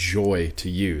a joy to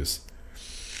use.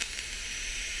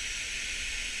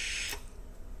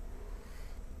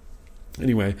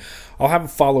 Anyway, I'll have a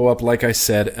follow-up, like I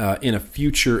said, in a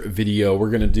future video. We're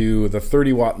going to do the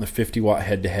 30 watt and the 50 watt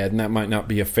head-to-head, and that might not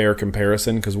be a fair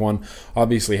comparison because one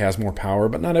obviously has more power,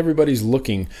 but not everybody's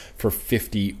looking for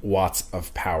 50 watts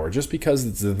of power. Just because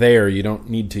it's there, you don't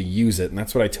need to use it, and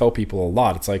that's what I tell people a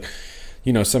lot. It's like,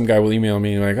 you know, some guy will email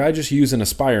me like, I just use an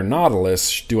Aspire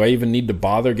Nautilus. Do I even need to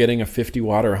bother getting a 50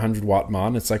 watt or 100 watt mod?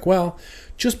 And it's like, well,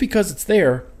 just because it's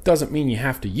there doesn't mean you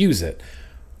have to use it.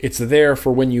 It's there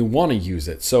for when you want to use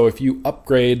it. So if you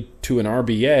upgrade to an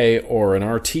RBA or an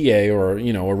RTA or,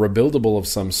 you know, a rebuildable of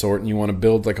some sort and you want to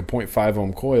build like a 0.5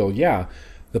 ohm coil, yeah,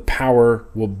 the power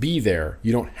will be there.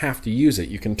 You don't have to use it.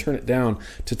 You can turn it down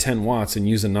to 10 watts and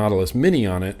use a Nautilus Mini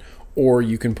on it, or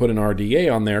you can put an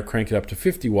RDA on there, crank it up to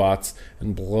 50 watts,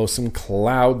 and blow some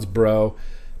clouds, bro.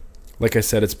 Like I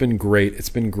said, it's been great. It's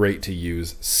been great to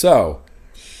use. So,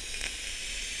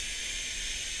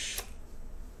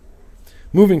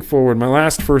 moving forward, my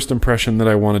last first impression that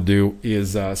I want to do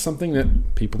is something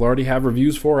that people already have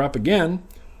reviews for up again,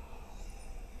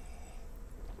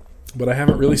 but I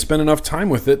haven't really spent enough time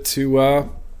with it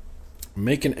to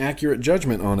make an accurate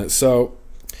judgment on it. So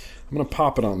I'm going to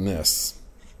pop it on this.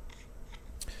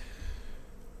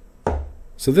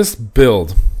 So this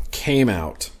build came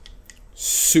out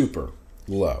super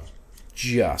low,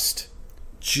 just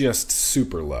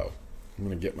super low. I'm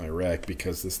going to get my rack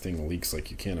because this thing leaks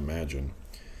like you can't imagine.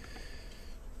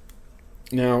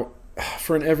 Now,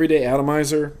 for an everyday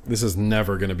atomizer, this is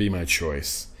never going to be my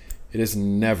choice. It is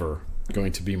never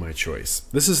going to be my choice.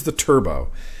 This is the turbo.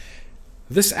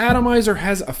 This atomizer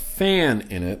has a fan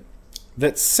in it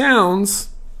that sounds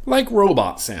like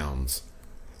robot sounds.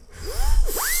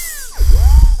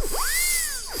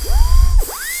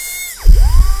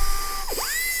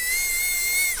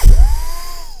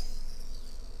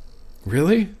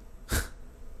 Really?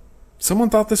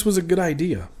 Someone thought this was a good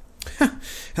idea.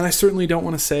 And I certainly don't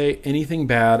want to say anything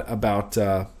bad about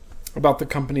the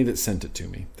company that sent it to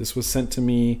me. This was sent to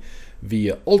me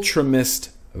via Ultramist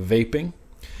Vaping.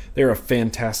 They're a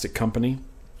fantastic company,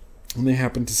 and they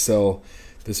happen to sell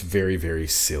this very, very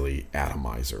silly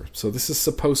atomizer. So this is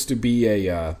supposed to be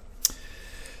a...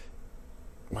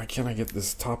 why can't I get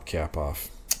this top cap off?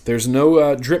 There's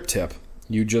no drip tip.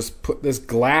 You just put this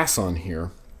glass on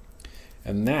here,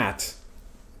 and that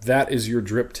is your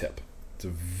drip tip. It's a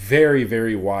very,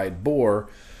 very wide bore,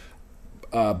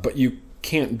 but you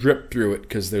can't drip through it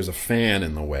because there's a fan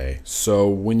in the way. So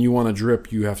when you want to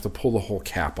drip, you have to pull the whole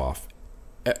cap off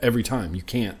every time. You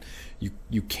can't.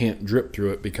 You can't drip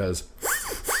through it because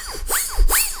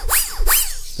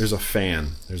there's a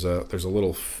fan. There's a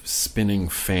little spinning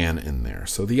fan in there.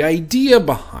 So the idea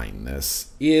behind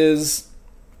this is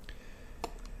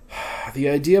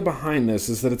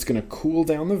that it's going to cool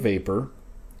down the vapor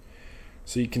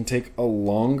so you can take a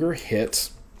longer hit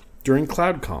during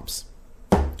cloud comps.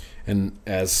 And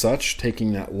as such,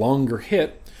 taking that longer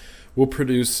hit will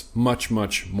produce much,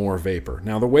 much more vapor.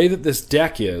 Now, the way that this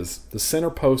deck is, the center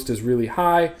post is really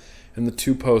high and the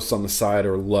two posts on the side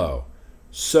are low.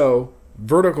 So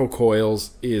vertical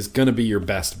coils is going to be your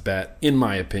best bet, in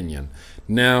my opinion.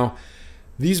 Now,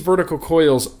 these vertical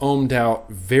coils ohmed out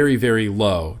very, very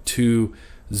low to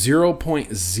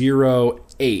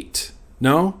 0.08.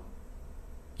 No?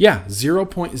 Yeah,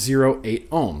 0.08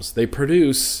 ohms. They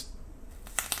produce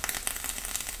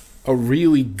a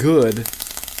really good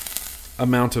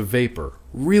amount of vapor.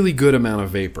 Really good amount of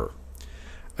vapor.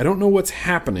 I don't know what's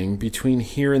happening between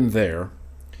here and there,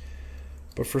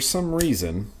 but for some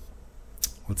reason,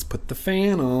 let's put the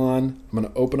fan on. I'm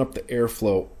going to open up the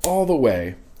airflow all the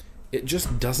way. It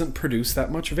just doesn't produce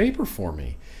that much vapor for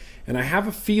me. And I have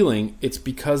a feeling it's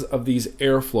because of these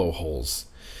airflow holes.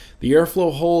 The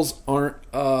airflow holes aren't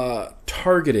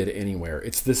targeted anywhere.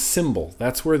 It's the symbol.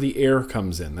 That's where the air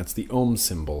comes in. That's the ohm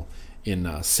symbol in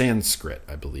Sanskrit,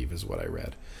 I believe is what I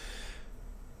read.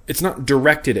 It's not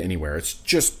directed anywhere. It's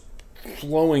just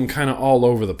flowing kind of all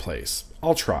over the place.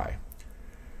 I'll try.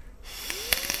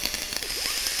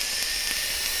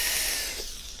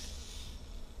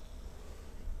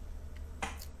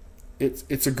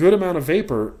 It's a good amount of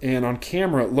vapor, and on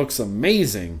camera it looks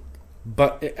amazing.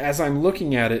 But as I'm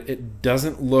looking at it, it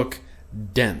doesn't look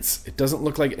dense. It doesn't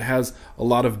look like it has a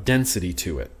lot of density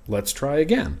to it. Let's try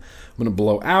again. I'm going to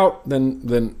blow out,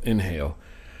 then inhale.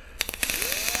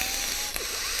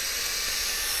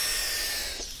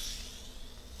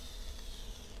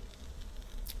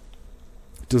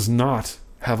 It does not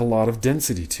have a lot of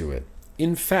density to it.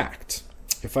 In fact,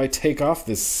 if I take off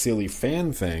this silly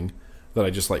fan thing that I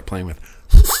just like playing with,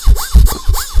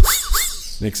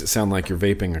 makes it sound like you're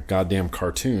vaping a goddamn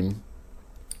cartoon.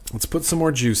 Let's put some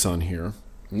more juice on here.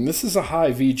 And this is a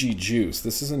high VG juice.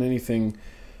 This isn't anything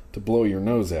to blow your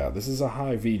nose at. This is a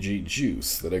high VG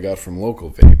juice that I got from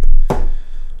Local Vape. I'm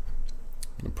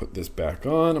going to put this back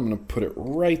on. I'm going to put it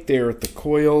right there at the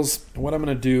coils. And what I'm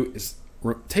going to do is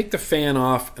take the fan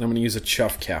off, and I'm going to use a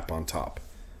chuff cap on top.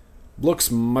 looks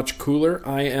much cooler,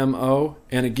 IMO,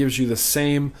 and it gives you the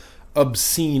same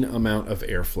obscene amount of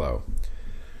airflow.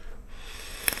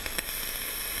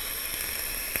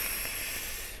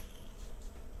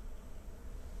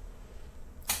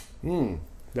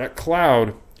 That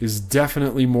cloud is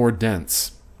definitely more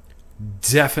dense.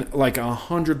 Like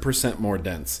 100% more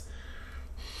dense.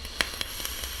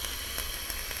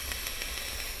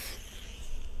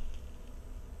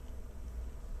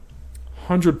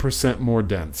 More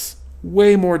dense.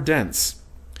 Way more dense.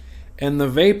 And the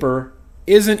vapor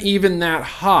isn't even that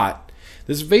hot.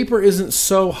 This vapor isn't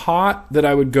so hot that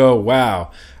I would go,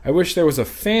 wow, I wish there was a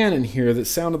fan in here that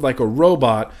sounded like a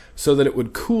robot so that it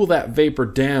would cool that vapor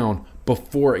down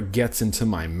before it gets into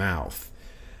my mouth.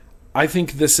 I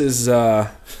think this is, again,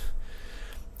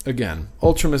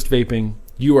 Ultramist Vaping,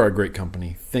 you are a great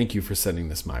company. Thank you for sending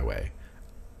this my way.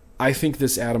 I think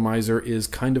this atomizer is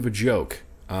kind of a joke.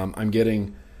 I'm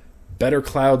getting better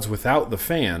clouds without the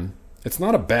fan. It's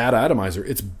not a bad atomizer.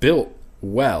 It's built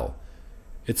well.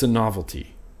 It's a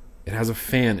novelty. It has a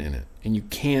fan in it, and you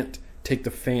can't take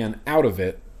the fan out of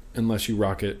it unless you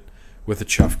rock it with a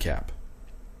chuff cap.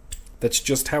 That's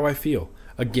just how I feel.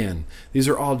 Again, these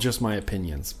are all just my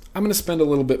opinions. I'm going to spend a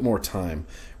little bit more time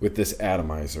with this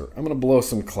atomizer. I'm going to blow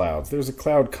some clouds. There's a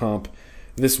cloud comp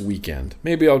this weekend.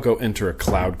 Maybe I'll go enter a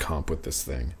cloud comp with this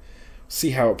thing.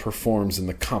 See how it performs in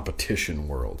the competition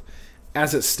world.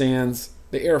 As it stands,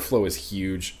 the airflow is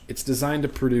huge. It's designed to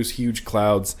produce huge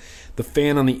clouds. The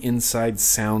fan on the inside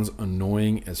sounds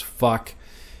annoying as fuck,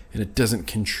 and it doesn't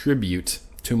contribute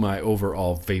to my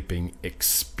overall vaping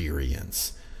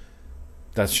experience.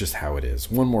 That's just how it is.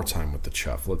 One more time with the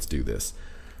chuff. Let's do this.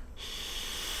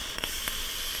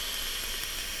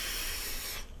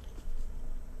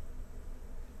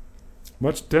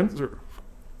 Much denser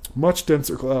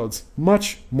clouds.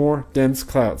 Much more dense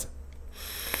clouds.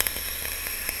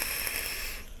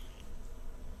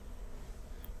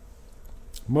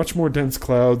 Much more dense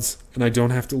clouds, and I don't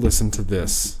have to listen to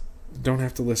this. Don't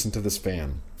have to listen to this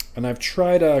fan. And I've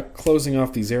tried closing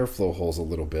off these airflow holes a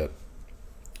little bit.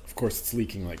 Of course, it's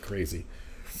leaking like crazy.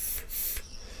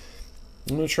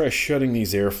 I'm going to try shutting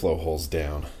these airflow holes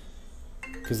down,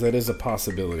 because that is a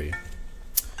possibility.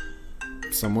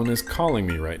 Someone is calling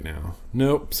me right now.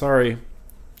 Nope, sorry.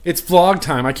 It's vlog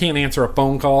time. I can't answer a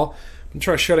phone call. I'm going to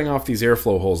try shutting off these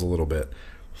airflow holes a little bit.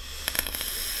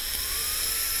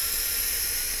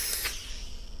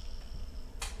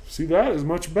 See, that is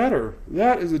much better.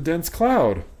 That is a dense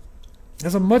cloud.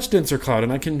 That's a much denser cloud,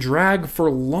 and I can drag for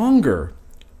longer.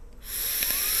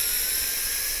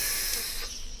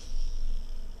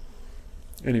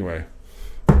 Anyway,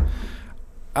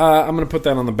 I'm going to put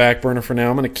that on the back burner for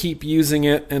now. I'm going to keep using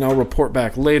it, and I'll report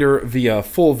back later via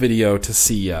full video to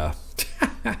see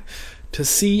to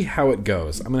see how it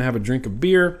goes. I'm going to have a drink of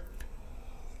beer.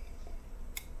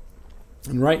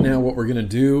 And right now what we're going to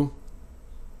do,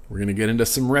 we're going to get into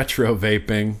some retro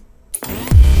vaping.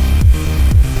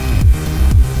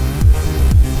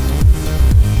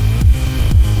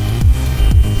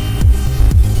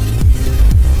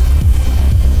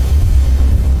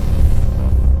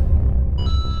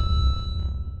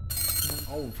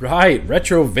 Right,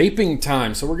 retro vaping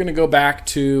time. So we're going to go back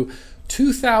to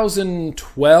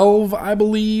 2012, I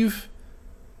believe.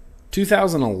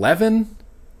 2011?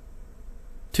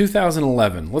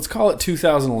 2011. Let's call it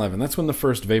 2011. That's when the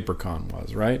first VaporCon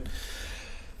was, right?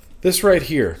 This right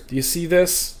here. Do you see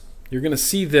this? You're going to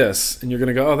see this, and you're going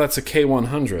to go, oh, that's a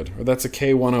K100, or that's a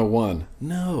K101.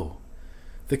 No.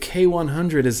 The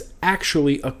K100 is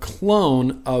actually a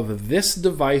clone of this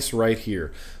device right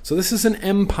here. So this is an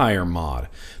Empire mod.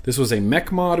 This was a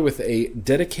mech mod with a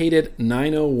dedicated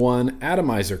 901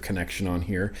 atomizer connection on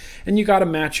here, and you got a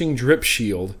matching drip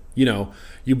shield. You know,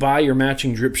 you buy your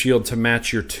matching drip shield to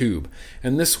match your tube.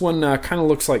 And this one kind of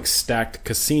looks like stacked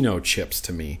casino chips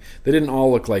to me. They didn't all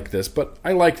look like this, but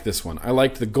I liked this one. I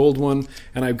liked the gold one,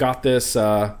 and I got this...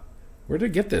 where did I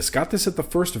get this? Got this at the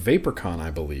first VaporCon,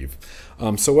 I believe.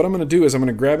 So what I'm going to do is I'm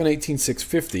going to grab an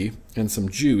 18650 and some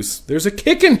juice. There's a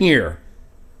kick in here.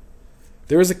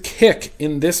 There is a kick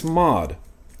in this mod.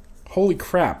 Holy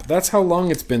crap. That's how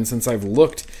long it's been since I've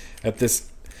looked at this.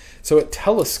 So it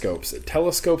telescopes. It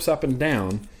telescopes up and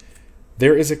down.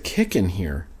 There is a kick in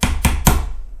here.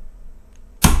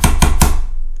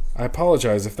 I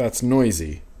apologize if that's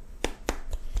noisy.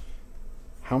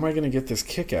 How am I going to get this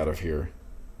kick out of here?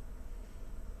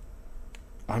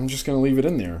 I'm just going to leave it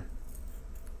in there.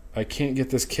 I can't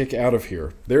get this kick out of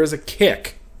here. There is a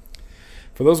kick.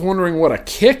 For those wondering what a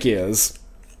kick is,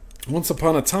 once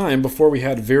upon a time, before we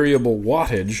had variable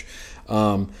wattage,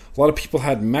 A lot of people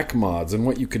had mech mods, and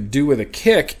what you could do with a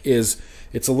kick is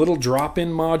it's a little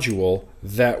drop-in module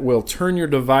that will turn your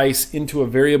device into a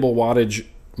variable wattage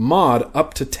mod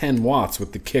up to 10 watts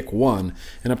with the kick 1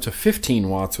 and up to 15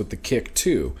 watts with the kick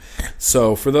 2.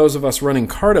 So for those of us running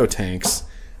cardo tanks,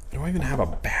 do I even have a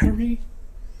battery?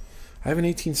 I have an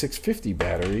 18650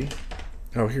 battery.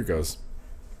 Oh, here goes.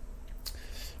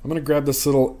 I'm going to grab this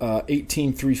little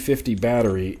 18350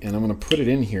 battery and I'm going to put it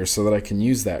in here so that I can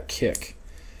use that kick,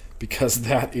 because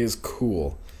that is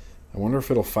cool. I wonder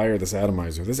if it'll fire this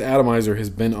atomizer. This atomizer has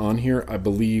been on here, I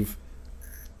believe.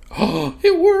 Oh,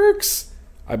 it works!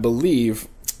 I believe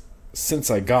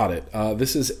since I got it.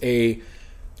 This is a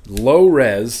low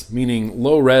res, meaning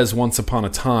low res once upon a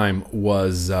time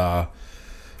was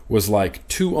like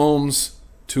 2 ohms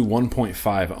to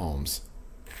 1.5 ohms.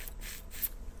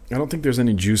 I don't think there's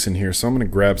any juice in here, so I'm going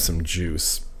to grab some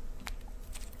juice.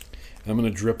 I'm going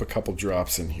to drip a couple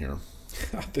drops in here.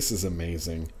 This is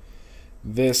amazing.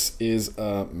 This is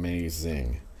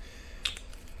amazing.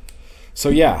 So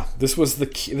yeah, this was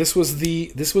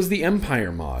the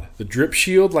Empire mod. The drip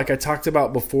shield, like I talked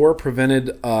about before,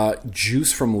 prevented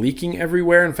juice from leaking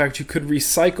everywhere. In fact, you could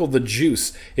recycle the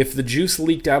juice. If the juice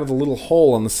leaked out of the little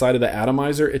hole on the side of the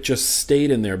atomizer, it just stayed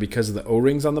in there because of the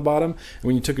O-rings on the bottom. And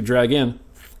when you took a drag in,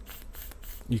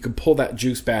 you could pull that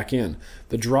juice back in.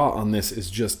 The draw on this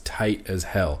is just tight as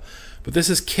hell. But this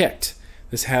is kicked.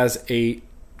 This has a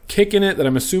kick in it that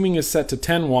I'm assuming is set to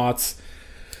 10 watts.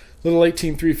 Little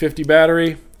 18350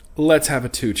 battery. Let's have a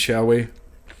toot, shall we?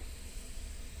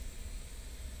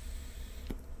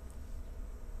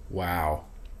 Wow.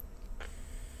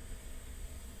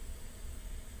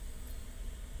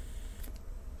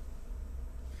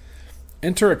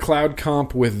 Enter a cloud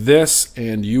comp with this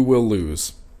and you will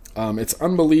lose. It's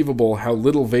unbelievable how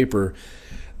little vapor,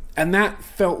 and that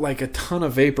felt like a ton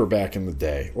of vapor back in the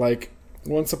day. Like,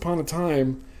 once upon a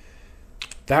time,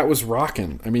 that was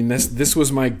rocking. I mean, this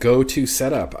was my go-to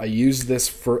setup. I used this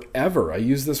forever. I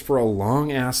used this for a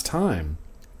long-ass time.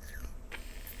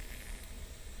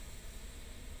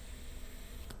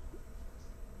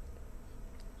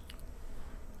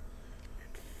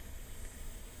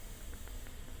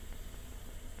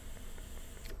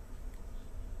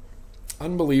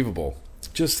 Unbelievable.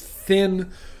 Just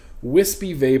thin,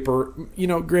 wispy vapor. You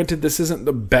know, granted, this isn't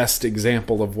the best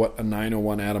example of what a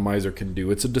 901 atomizer can do.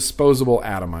 It's a disposable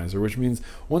atomizer, which means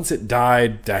once it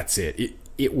died, that's it.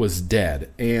 It was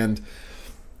dead. And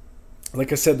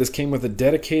like I said, this came with a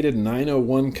dedicated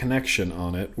 901 connection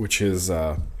on it, which is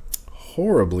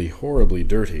horribly, horribly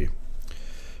dirty.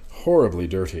 Horribly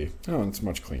dirty. Oh, it's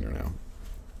much cleaner now.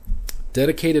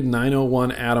 Dedicated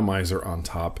 901 atomizer on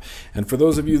top. And for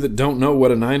those of you that don't know what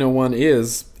a 901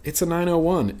 is, it's a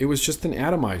 901. It was just an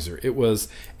atomizer. It was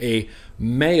a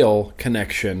male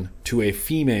connection to a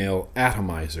female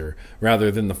atomizer,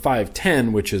 rather than the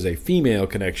 510, which is a female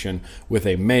connection with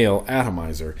a male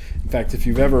atomizer. In fact, if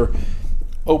you've ever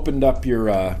opened up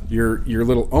your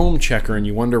little ohm checker and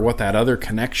you wonder what that other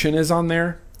connection is on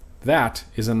there, that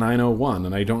is a 901,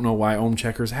 and I don't know why ohm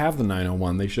checkers have the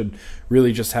 901. They should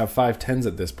really just have 510s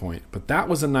at this point. But that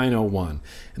was a 901,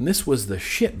 and this was the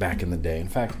shit back in the day. In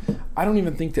fact, I don't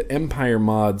even think that Empire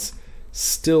Mods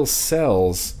still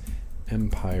sells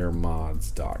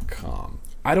EmpireMods.com.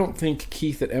 I don't think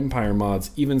Keith at Empire Mods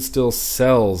even still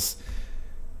sells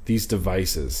these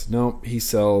devices. No, he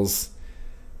sells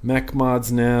mech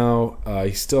mods now.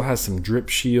 He still has some drip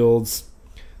shields.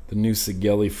 The new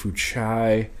Sigeli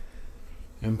Fuchai.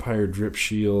 Empire drip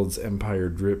shields, Empire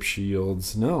drip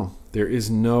shields. No, there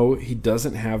is no, he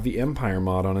doesn't have the Empire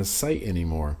mod on his site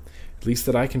anymore. At least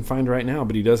that I can find right now,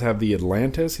 but he does have the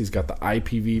Atlantis. He's got the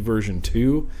IPV version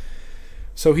 2.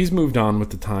 So he's moved on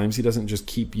with the times. He doesn't just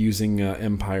keep using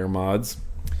Empire mods.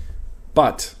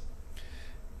 But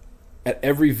at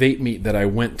every vape meet that I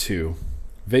went to,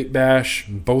 Vape Bash,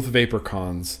 both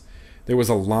VaporCons, there was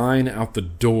a line out the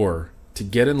door to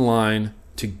get in line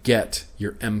to get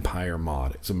your Empire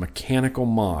mod. It's a mechanical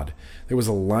mod. There was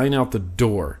a line out the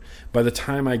door. By the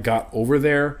time I got over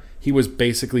there, he was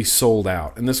basically sold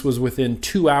out. And this was within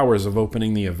 2 hours of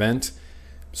opening the event,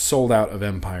 sold out of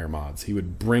Empire mods. He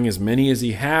would bring as many as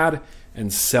he had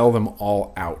and sell them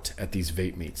all out at these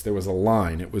vape meets. There was a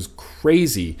line. It was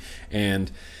crazy. And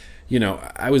you know,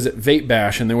 I was at Vape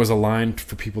Bash and there was a line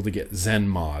for people to get Zen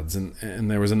mods,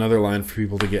 and there was another line for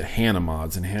people to get Hannah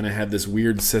mods, and Hannah had this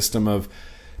weird system of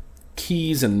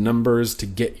keys and numbers to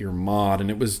get your mod, and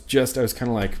it was just, I was kind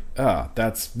of like,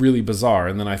 that's really bizarre.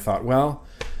 And then I thought, well,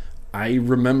 I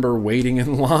remember waiting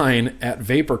in line at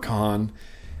VaporCon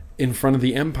in front of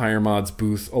the Empire mods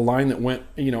booth, a line that went,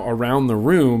 you know, around the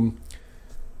room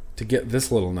to get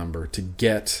this little number, to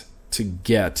get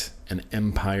an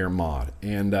Empire mod.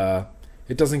 And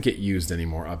it doesn't get used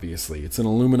anymore, obviously. It's an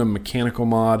aluminum mechanical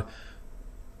mod,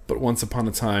 but once upon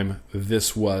a time,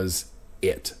 this was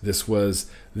it. This was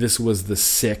the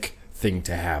sick thing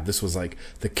to have. This was like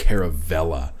the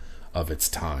Caravella of its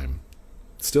time.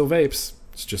 Still vapes.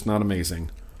 It's just not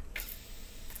amazing.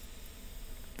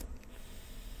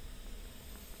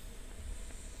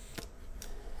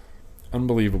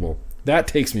 Unbelievable. That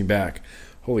takes me back.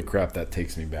 Holy crap, that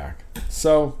takes me back.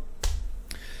 So,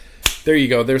 there you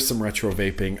go. There's some retro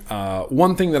vaping.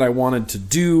 One thing that I wanted to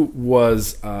do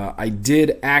was I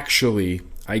did actually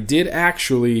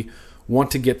want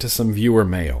to get to some viewer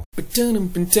mail. Viewer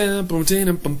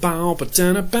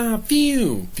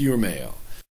mail.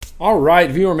 All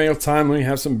right, viewer mail time. Let me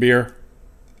have some beer.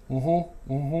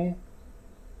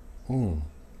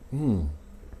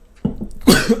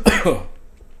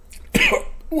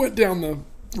 Went down the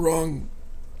wrong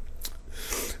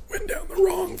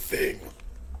thing.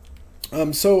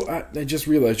 So I just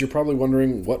realized you're probably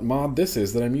wondering what mod this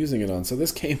is that I'm using it on. So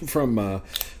this came from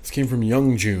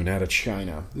Youngjun out of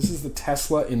China. This is the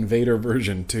Tesla INVADER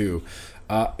version 2.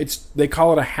 They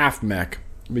call it a half mech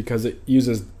because it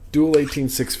uses dual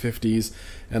 18650s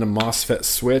and a MOSFET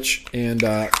switch, and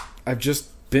I've just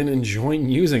been enjoying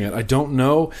using it. I don't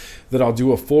know that I'll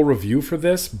do a full review for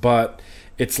this, but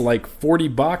it's like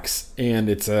 $40, and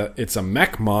it's a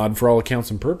mech mod for all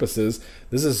accounts and purposes.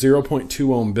 This is a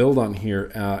 0.2 ohm build on here,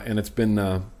 and it's been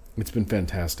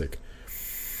fantastic.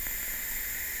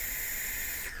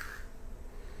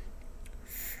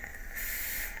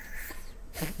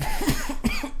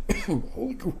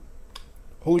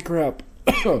 Holy crap!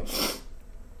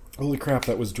 Holy crap!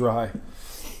 That was dry.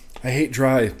 I hate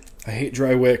dry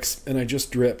wicks, and I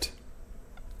just dripped.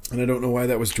 And I don't know why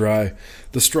that was dry.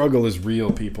 The struggle is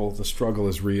real, people. The struggle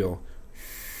is real.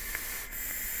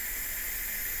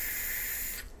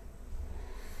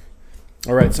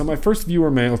 All right, so my first viewer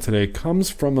mail today comes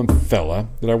from a fella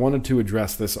that I wanted to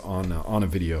address this on a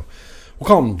video. We'll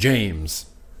call him James.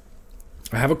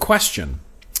 I have a question.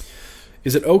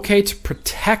 Is it okay to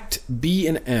protect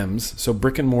B&Ms, so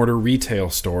brick and mortar retail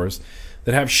stores,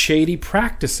 that have shady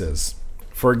practices?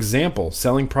 For example,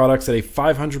 selling products at a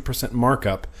 500%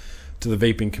 markup to the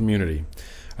vaping community.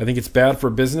 I think it's bad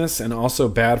for business and also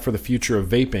bad for the future of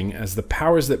vaping, as the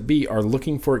powers that be are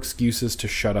looking for excuses to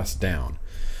shut us down.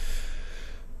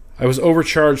 I was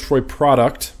overcharged for a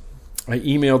product. I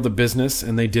emailed the business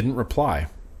and they didn't reply.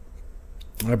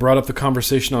 I brought up the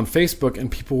conversation on Facebook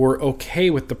and people were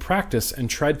okay with the practice and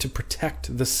tried to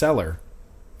protect the seller.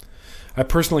 I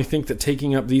personally think that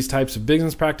taking up these types of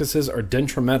business practices are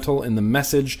detrimental in the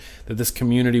message that this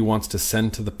community wants to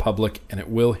send to the public, and it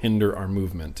will hinder our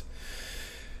movement.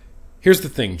 Here's the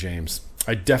thing, James.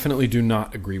 I definitely do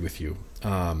not agree with you.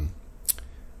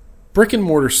 Brick and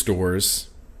mortar stores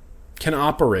can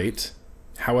operate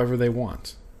however they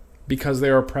want because they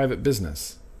are a private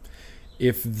business.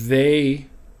 If they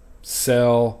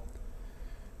sell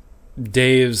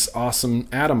Dave's awesome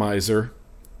atomizer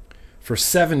for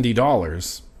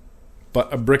 $70,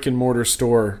 but a brick and mortar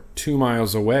store 2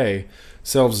 miles away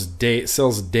sells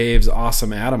Dave's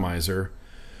awesome atomizer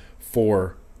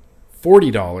for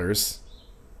 $40,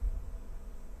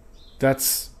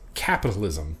 that's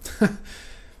capitalism.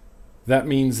 That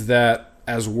means that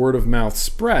as word of mouth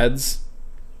spreads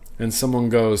and someone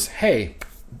goes, hey,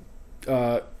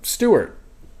 Stuart,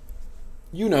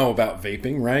 you know about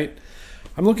vaping, right?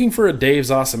 I'm looking for a Dave's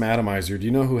Awesome Atomizer. Do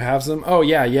you know who has them? Oh,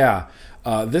 yeah.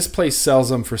 This place sells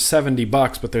them for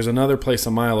 $70, but there's another place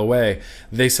a mile away.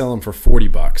 They sell them for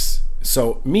 $40.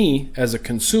 So me, as a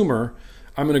consumer,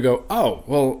 I'm going to go, oh,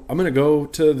 well, I'm going to go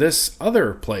to this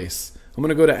other place. I'm going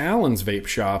to go to Alan's vape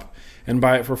shop and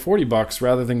buy it for $40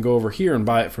 rather than go over here and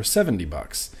buy it for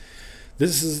 $70.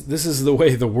 This is the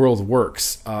way the world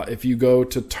works. If you go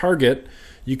to Target,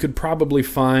 you could probably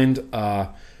find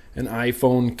an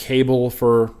iPhone cable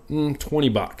for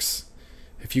 $20.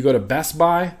 If you go to Best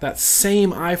Buy, that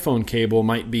same iPhone cable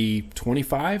might be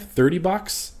 $25,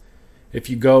 $30. If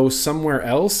you go somewhere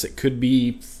else, it could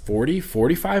be $40,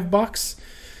 $45.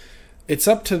 It's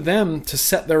up to them to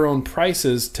set their own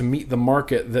prices to meet the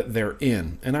market that they're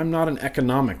in. And I'm not an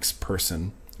economics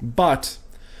person, but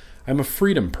I'm a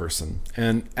freedom person,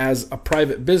 and as a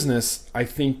private business, I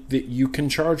think that you can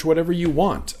charge whatever you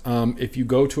want. If you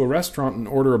go to a restaurant and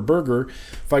order a burger,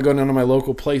 if I go down to my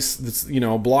local place that's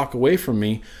a block away from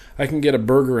me, I can get a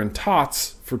burger and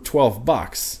tots for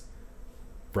 $12,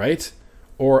 right?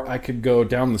 Or I could go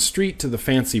down the street to the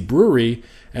fancy brewery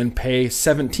and pay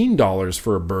 $17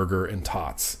 for a burger and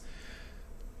tots.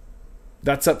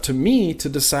 that's up to me to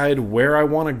decide where I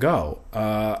want to go.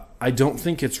 I don't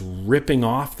think it's ripping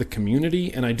off the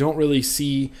community, and I don't really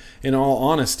see, in all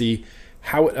honesty,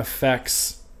 how it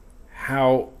affects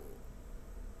how,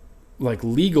 like,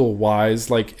 legal-wise,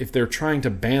 like, if they're trying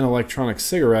to ban electronic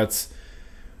cigarettes,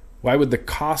 why would the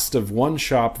cost of one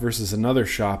shop versus another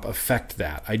shop affect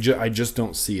that? I just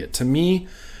don't see it. To me,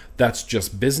 that's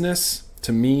just business.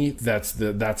 To me,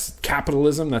 that's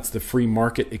capitalism. That's the free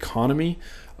market economy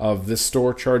of this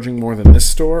store charging more than this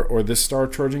store, or this store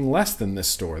charging less than this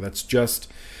store. That's just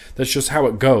how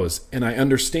it goes. And I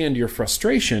understand your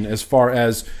frustration as far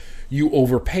as you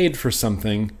overpaid for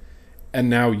something, and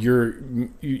now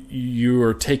you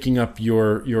are taking up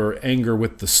your anger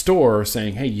with the store,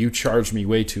 saying, "Hey, you charged me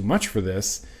way too much for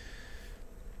this."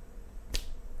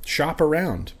 Shop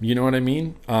around. You know what I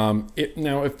mean? Now,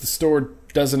 if the store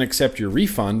doesn't accept your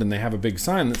refund and they have a big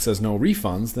sign that says no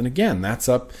refunds, then again, that's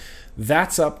up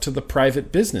to the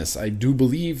private business. I do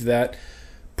believe that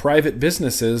private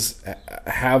businesses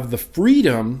have the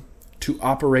freedom to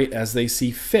operate as they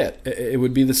see fit. It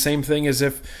would be the same thing as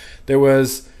if there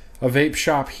was a vape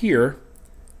shop here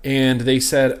and they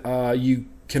said you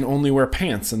can only wear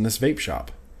pants in this vape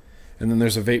shop. And then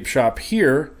there's a vape shop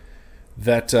here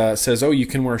that says, oh, you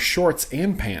can wear shorts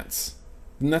and pants.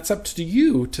 And that's up to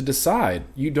you to decide.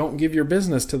 You don't give your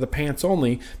business to the pants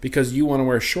only because you want to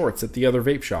wear shorts at the other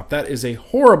vape shop. That is a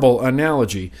horrible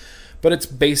analogy, but it's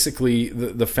basically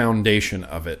the foundation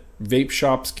of it. Vape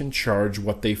shops can charge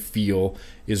what they feel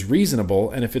is reasonable,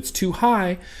 and if it's too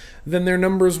high, then their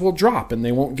numbers will drop and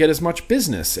they won't get as much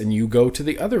business. And you go to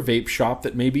the other vape shop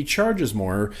that maybe charges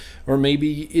more or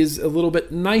maybe is a little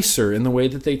bit nicer in the way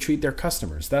that they treat their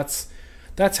customers. That's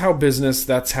how business,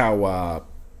 that's how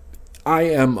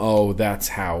IMO, that's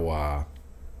how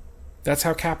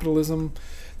capitalism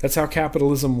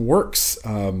works.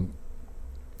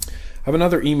 I have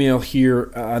another email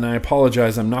here, and I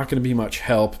apologize, I'm not going to be much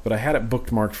help, but I had it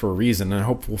bookmarked for a reason, and I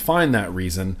hope we'll find that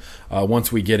reason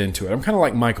once we get into it. I'm kind of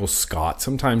like Michael Scott.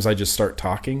 Sometimes I just start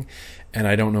talking, and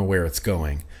I don't know where it's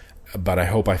going, but I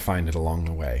hope I find it along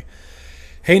the way.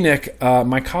 Hey, Nick,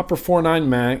 my copper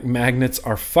 4.9 magnets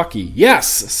are fucky. Yes,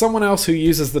 someone else who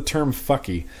uses the term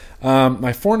fucky.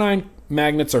 My 4.9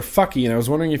 magnets are fucky, and I was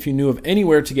wondering if you knew of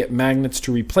anywhere to get magnets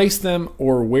to replace them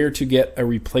or where to get a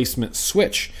replacement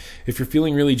switch. If you're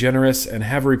feeling really generous and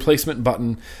have a replacement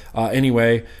button.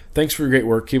 Anyway, thanks for your great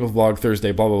work. Keep up the vlog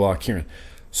Thursday, blah, blah, blah, Kieran.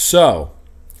 So,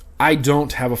 I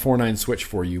don't have a 4.9 switch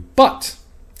for you, but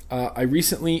I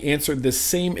recently answered this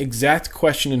same exact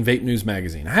question in Vape News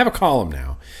Magazine. I have a column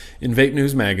now in Vape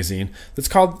News Magazine that's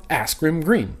called Ask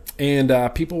GrimmGreen.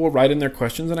 And people will write in their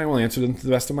questions, and I will answer them to the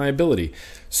best of my ability.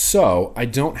 So I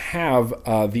don't have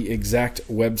the exact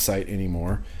website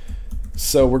anymore.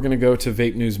 So we're going to go to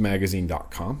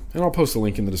vapenewsmagazine.com, and I'll post a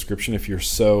link in the description if you're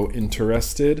so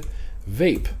interested.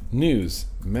 Vape News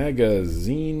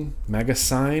Magazine,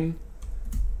 magazine.com.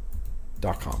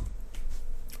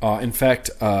 In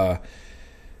fact,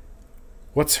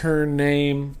 what's her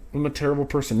name? I'm a terrible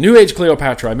person. New Age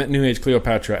Cleopatra. I met New Age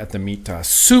Cleopatra at the meet.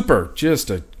 Super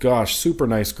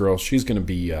nice girl. She's gonna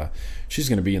be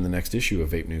in the next issue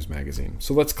of Vape News Magazine.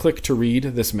 So let's click to read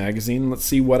this magazine. Let's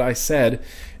see what I said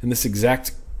in this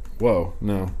exact. Whoa,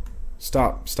 no,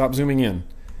 stop zooming in.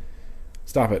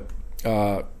 Stop it.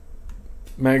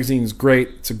 Magazine's great.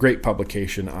 It's a great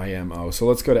publication. IMO. So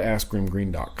let's go to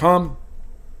AskGrimmGreen.com.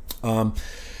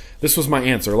 This was my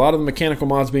answer. A lot of the mechanical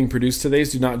mods being produced today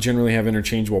do not generally have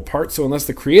interchangeable parts, so unless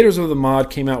the creators of the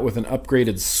mod came out with an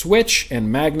upgraded switch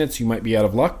and magnets, you might be out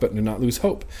of luck, but do not lose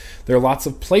hope. There are lots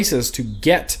of places to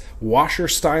get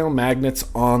washer-style magnets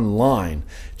online.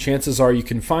 Chances are you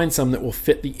can find some that will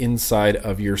fit the inside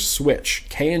of your switch.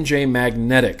 K&J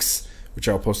Magnetics, which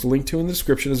I'll post a link to in the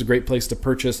description, is a great place to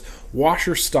purchase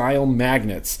washer-style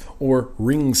magnets or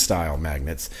ring-style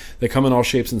magnets. They come in all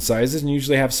shapes and sizes and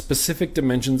usually have specific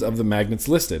dimensions of the magnets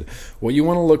listed. What you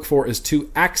want to look for is 2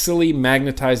 axially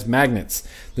magnetized magnets.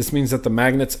 This means that the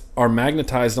magnets are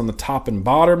magnetized on the top and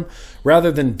bottom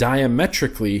rather than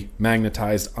diametrically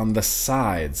magnetized on the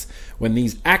sides. When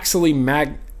these axially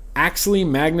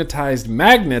magnetized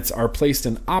magnets are placed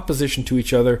in opposition to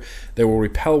each other, they will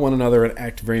repel one another and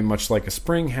act very much like a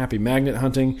spring. Happy magnet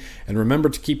hunting, and remember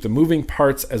to keep the moving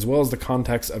parts as well as the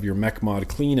contacts of your mech mod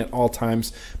clean at all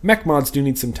times. Mech mods do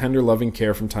need some tender loving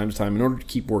care from time to time in order to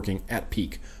keep working at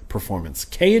peak performance.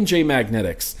 K&J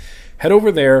Magnetics. Head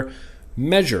over there,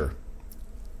 measure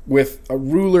with a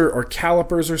ruler or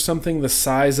calipers or something the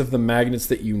size of the magnets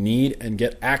that you need and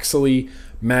get axially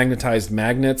magnetized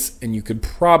magnets, and you could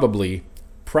probably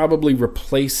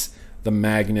replace the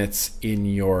magnets in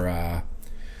your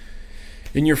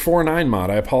In your 4.9 mod,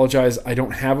 I apologize, I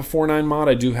don't have a 4.9 mod.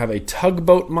 I do have a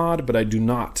tugboat mod, but I do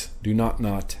not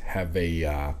have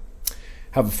a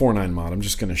 4.9 mod. I'm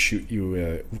just going to shoot you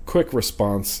a quick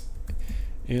response.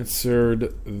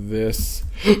 Answered this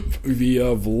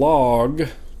via vlog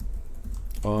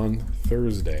on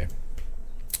Thursday.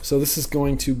 So this is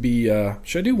going to be,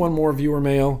 should I do one more viewer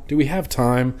mail? Do we have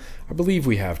time? I believe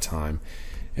we have time.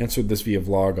 Answered this via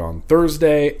vlog on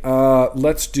Thursday.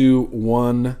 Let's do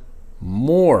one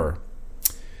more.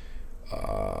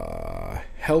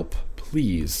 Help,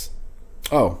 please.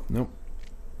 Oh, nope.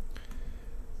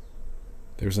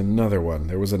 There's another one.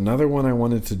 There was another one I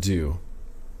wanted to do.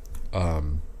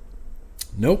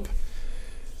 Nope.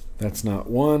 That's not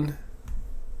one.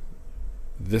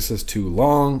 This is too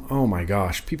long. Oh my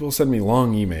gosh. People send me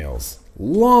long emails.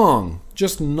 Long.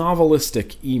 Just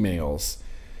novelistic emails.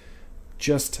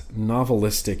 Just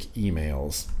novelistic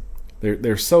emails.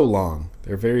 They're so long.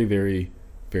 They're very, very,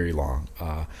 very long.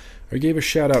 I gave a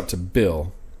shout out to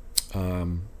Bill.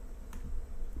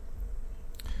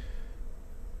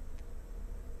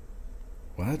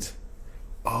 What?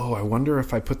 Oh, I wonder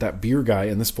if I put that beer guy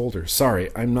in this folder. Sorry,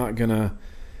 I'm not gonna...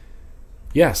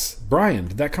 Yes, Brian.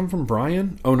 Did that come from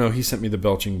Brian? Oh no, he sent me the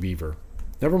belching beaver.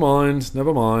 Never mind,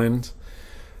 never mind.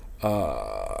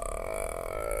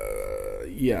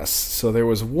 Yes, so there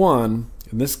was one,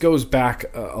 and this goes back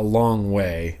a long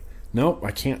way. Nope, I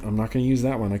can't. I'm not going to use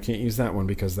that one. I can't use that one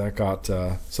because that got...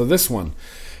 So this one.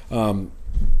 A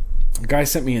guy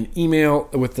sent me an email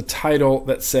with the title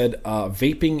that said,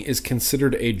 vaping is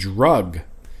considered a drug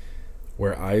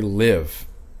where I live,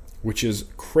 which is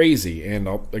crazy. And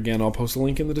I'll post a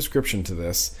link in the description to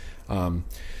this.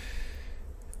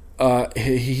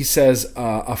 He says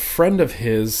a friend of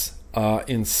his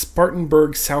in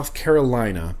Spartanburg, South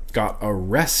Carolina, got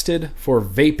arrested for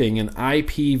vaping an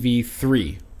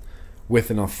IPv3 with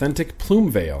an authentic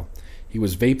plume veil. He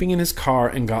was vaping in his car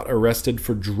and got arrested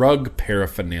for drug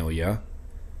paraphernalia.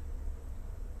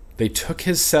 They took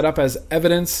his setup as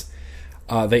evidence.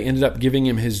 They ended up giving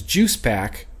him his juice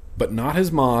pack, but not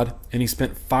his mod, and he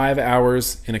spent 5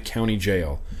 hours in a county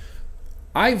jail.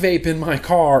 I vape in my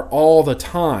car all the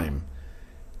time,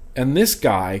 and this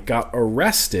guy got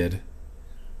arrested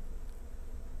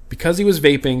because he was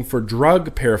vaping for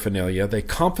drug paraphernalia. They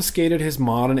confiscated his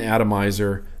mod and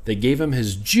atomizer. They gave him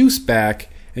his juice back,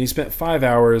 and he spent 5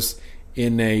 hours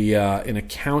in a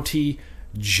county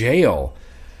jail.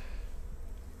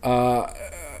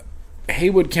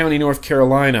 Haywood County, North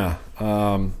Carolina.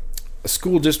 A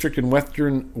school district in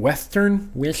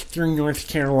western North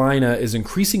Carolina is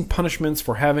increasing punishments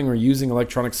for having or using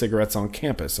electronic cigarettes on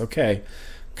campus. Okay,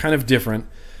 kind of different.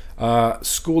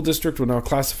 School district will now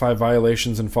classify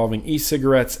violations involving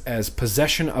e-cigarettes as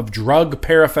possession of drug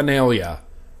paraphernalia.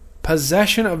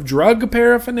 Possession of drug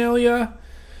paraphernalia?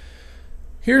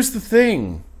 Here's the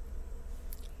thing.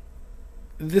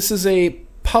 This is a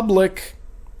public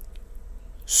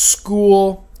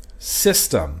school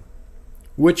system,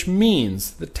 which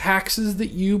means the taxes that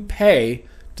you pay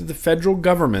to the federal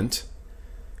government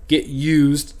get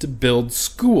used to build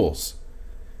schools.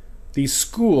 These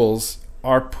schools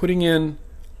are putting in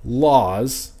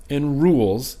laws and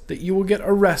rules that you will get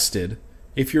arrested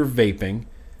if you're vaping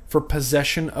for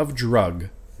possession of drug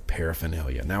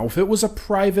paraphernalia. Now, if it was a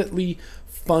privately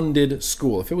funded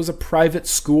school, if it was a private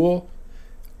school,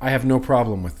 I have no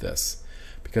problem with this.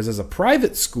 Because as a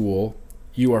private school,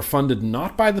 you are funded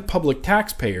not by the public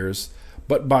taxpayers,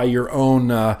 but by your own,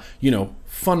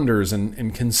 funders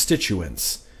and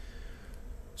constituents.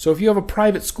 So if you have a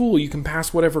private school, you can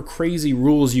pass whatever crazy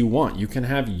rules you want. You can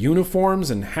have uniforms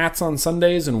and hats on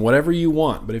Sundays and whatever you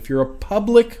want. But if you're a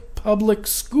public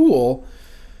school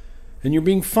and you're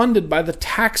being funded by the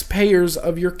taxpayers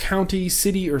of your county,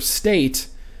 city, or state,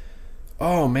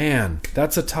 oh man,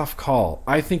 that's a tough call.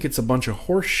 I think it's a bunch of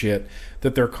horse shit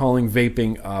that they're calling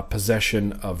vaping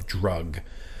possession of drug.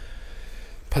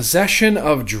 Possession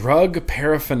of drug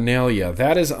paraphernalia.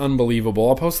 That is unbelievable.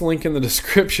 I'll post a link in the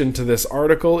description to this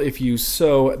article if you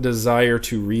so desire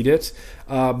to read it.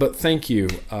 But thank you.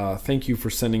 Thank you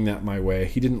for sending that my way.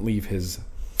 He didn't leave his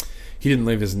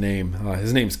name.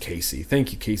 His name's Casey.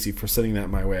 Thank you, Casey, for sending that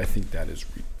my way. I think that is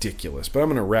ridiculous. But I'm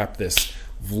going to wrap this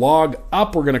vlog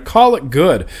up. We're going to call it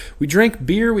good. We drank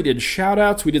beer. We did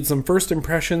shoutouts. We did some first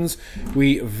impressions.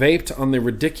 We vaped on the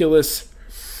ridiculous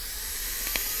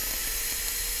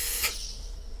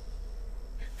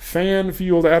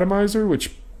fan-fueled atomizer,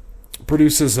 which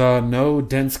produces no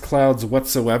dense clouds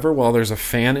whatsoever while there's a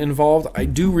fan involved. I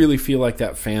do really feel like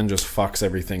that fan just fucks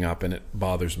everything up, and it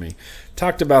bothers me.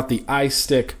 Talked about the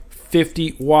iStick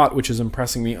 50 watt, which is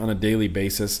impressing me on a daily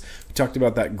basis. We talked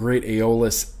about that great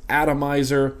AEOLUS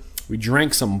Atomizer. We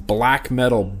drank some black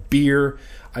metal beer.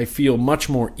 I feel much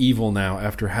more evil now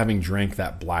after having drank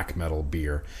that black metal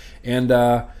beer. And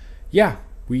yeah,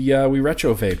 we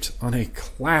retro vaped on a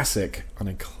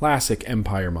classic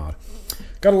Empire mod.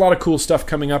 Got a lot of cool stuff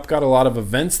coming up. Got a lot of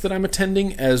events that I'm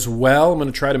attending as well. I'm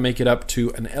going to try to make it up to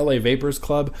an LA Vapors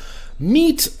Club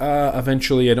meet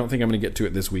eventually. I don't think I'm going to get to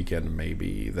it this weekend.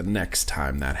 Maybe the next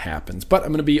time that happens. But I'm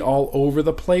going to be all over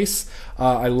the place.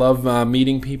 I love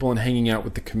meeting people and hanging out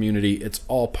with the community. It's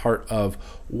all part of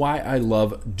why I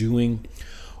love doing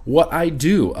what I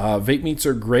do. Vape meets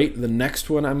are great. The next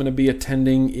one I'm going to be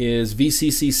attending is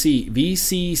VCCT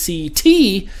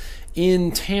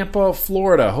in Tampa,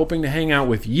 Florida. Hoping to hang out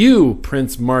with you,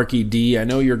 Prince Marky D. I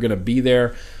know you're going to be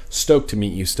there. Stoked to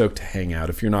meet you. Stoked to hang out.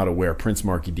 If you're not aware, Prince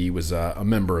Marky D was a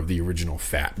member of the original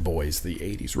Fat Boys, the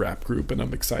 80s rap group, and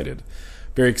I'm excited.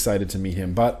 Very excited to meet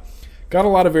him. But got a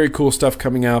lot of very cool stuff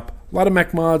coming up. A lot of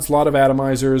mech mods, a lot of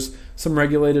atomizers, some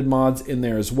regulated mods in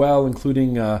there as well,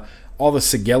 including all the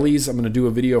Sigelis. I'm going to do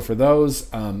a video for those.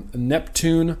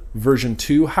 Neptune version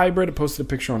 2 hybrid. I posted a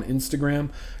picture on Instagram.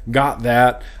 Got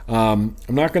that. I'm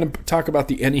not going to talk about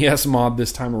the NES mod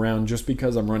this time around just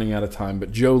because I'm running out of time.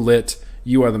 But Joe Litt,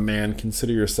 you are the man.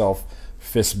 Consider yourself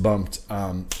fist bumped.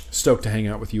 Stoked to hang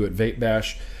out with you at Vape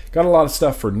Bash. Got a lot of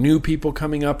stuff for new people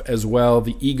coming up as well.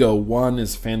 The Ego 1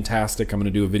 is fantastic. I'm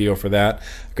going to do a video for that.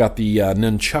 Got the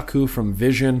Nunchaku from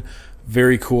Vision.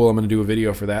 Very cool. I'm going to do a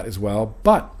video for that as well.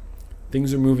 But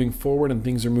things are moving forward and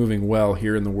things are moving well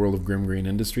here in the world of GrimmGreen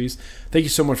Industries. Thank you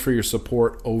so much for your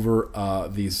support over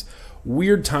these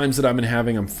weird times that I've been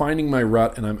having. I'm finding my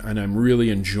rut and I'm really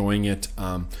enjoying it.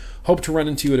 Hope to run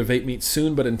into you at a vape meet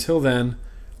soon, but until then,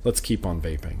 let's keep on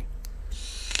vaping.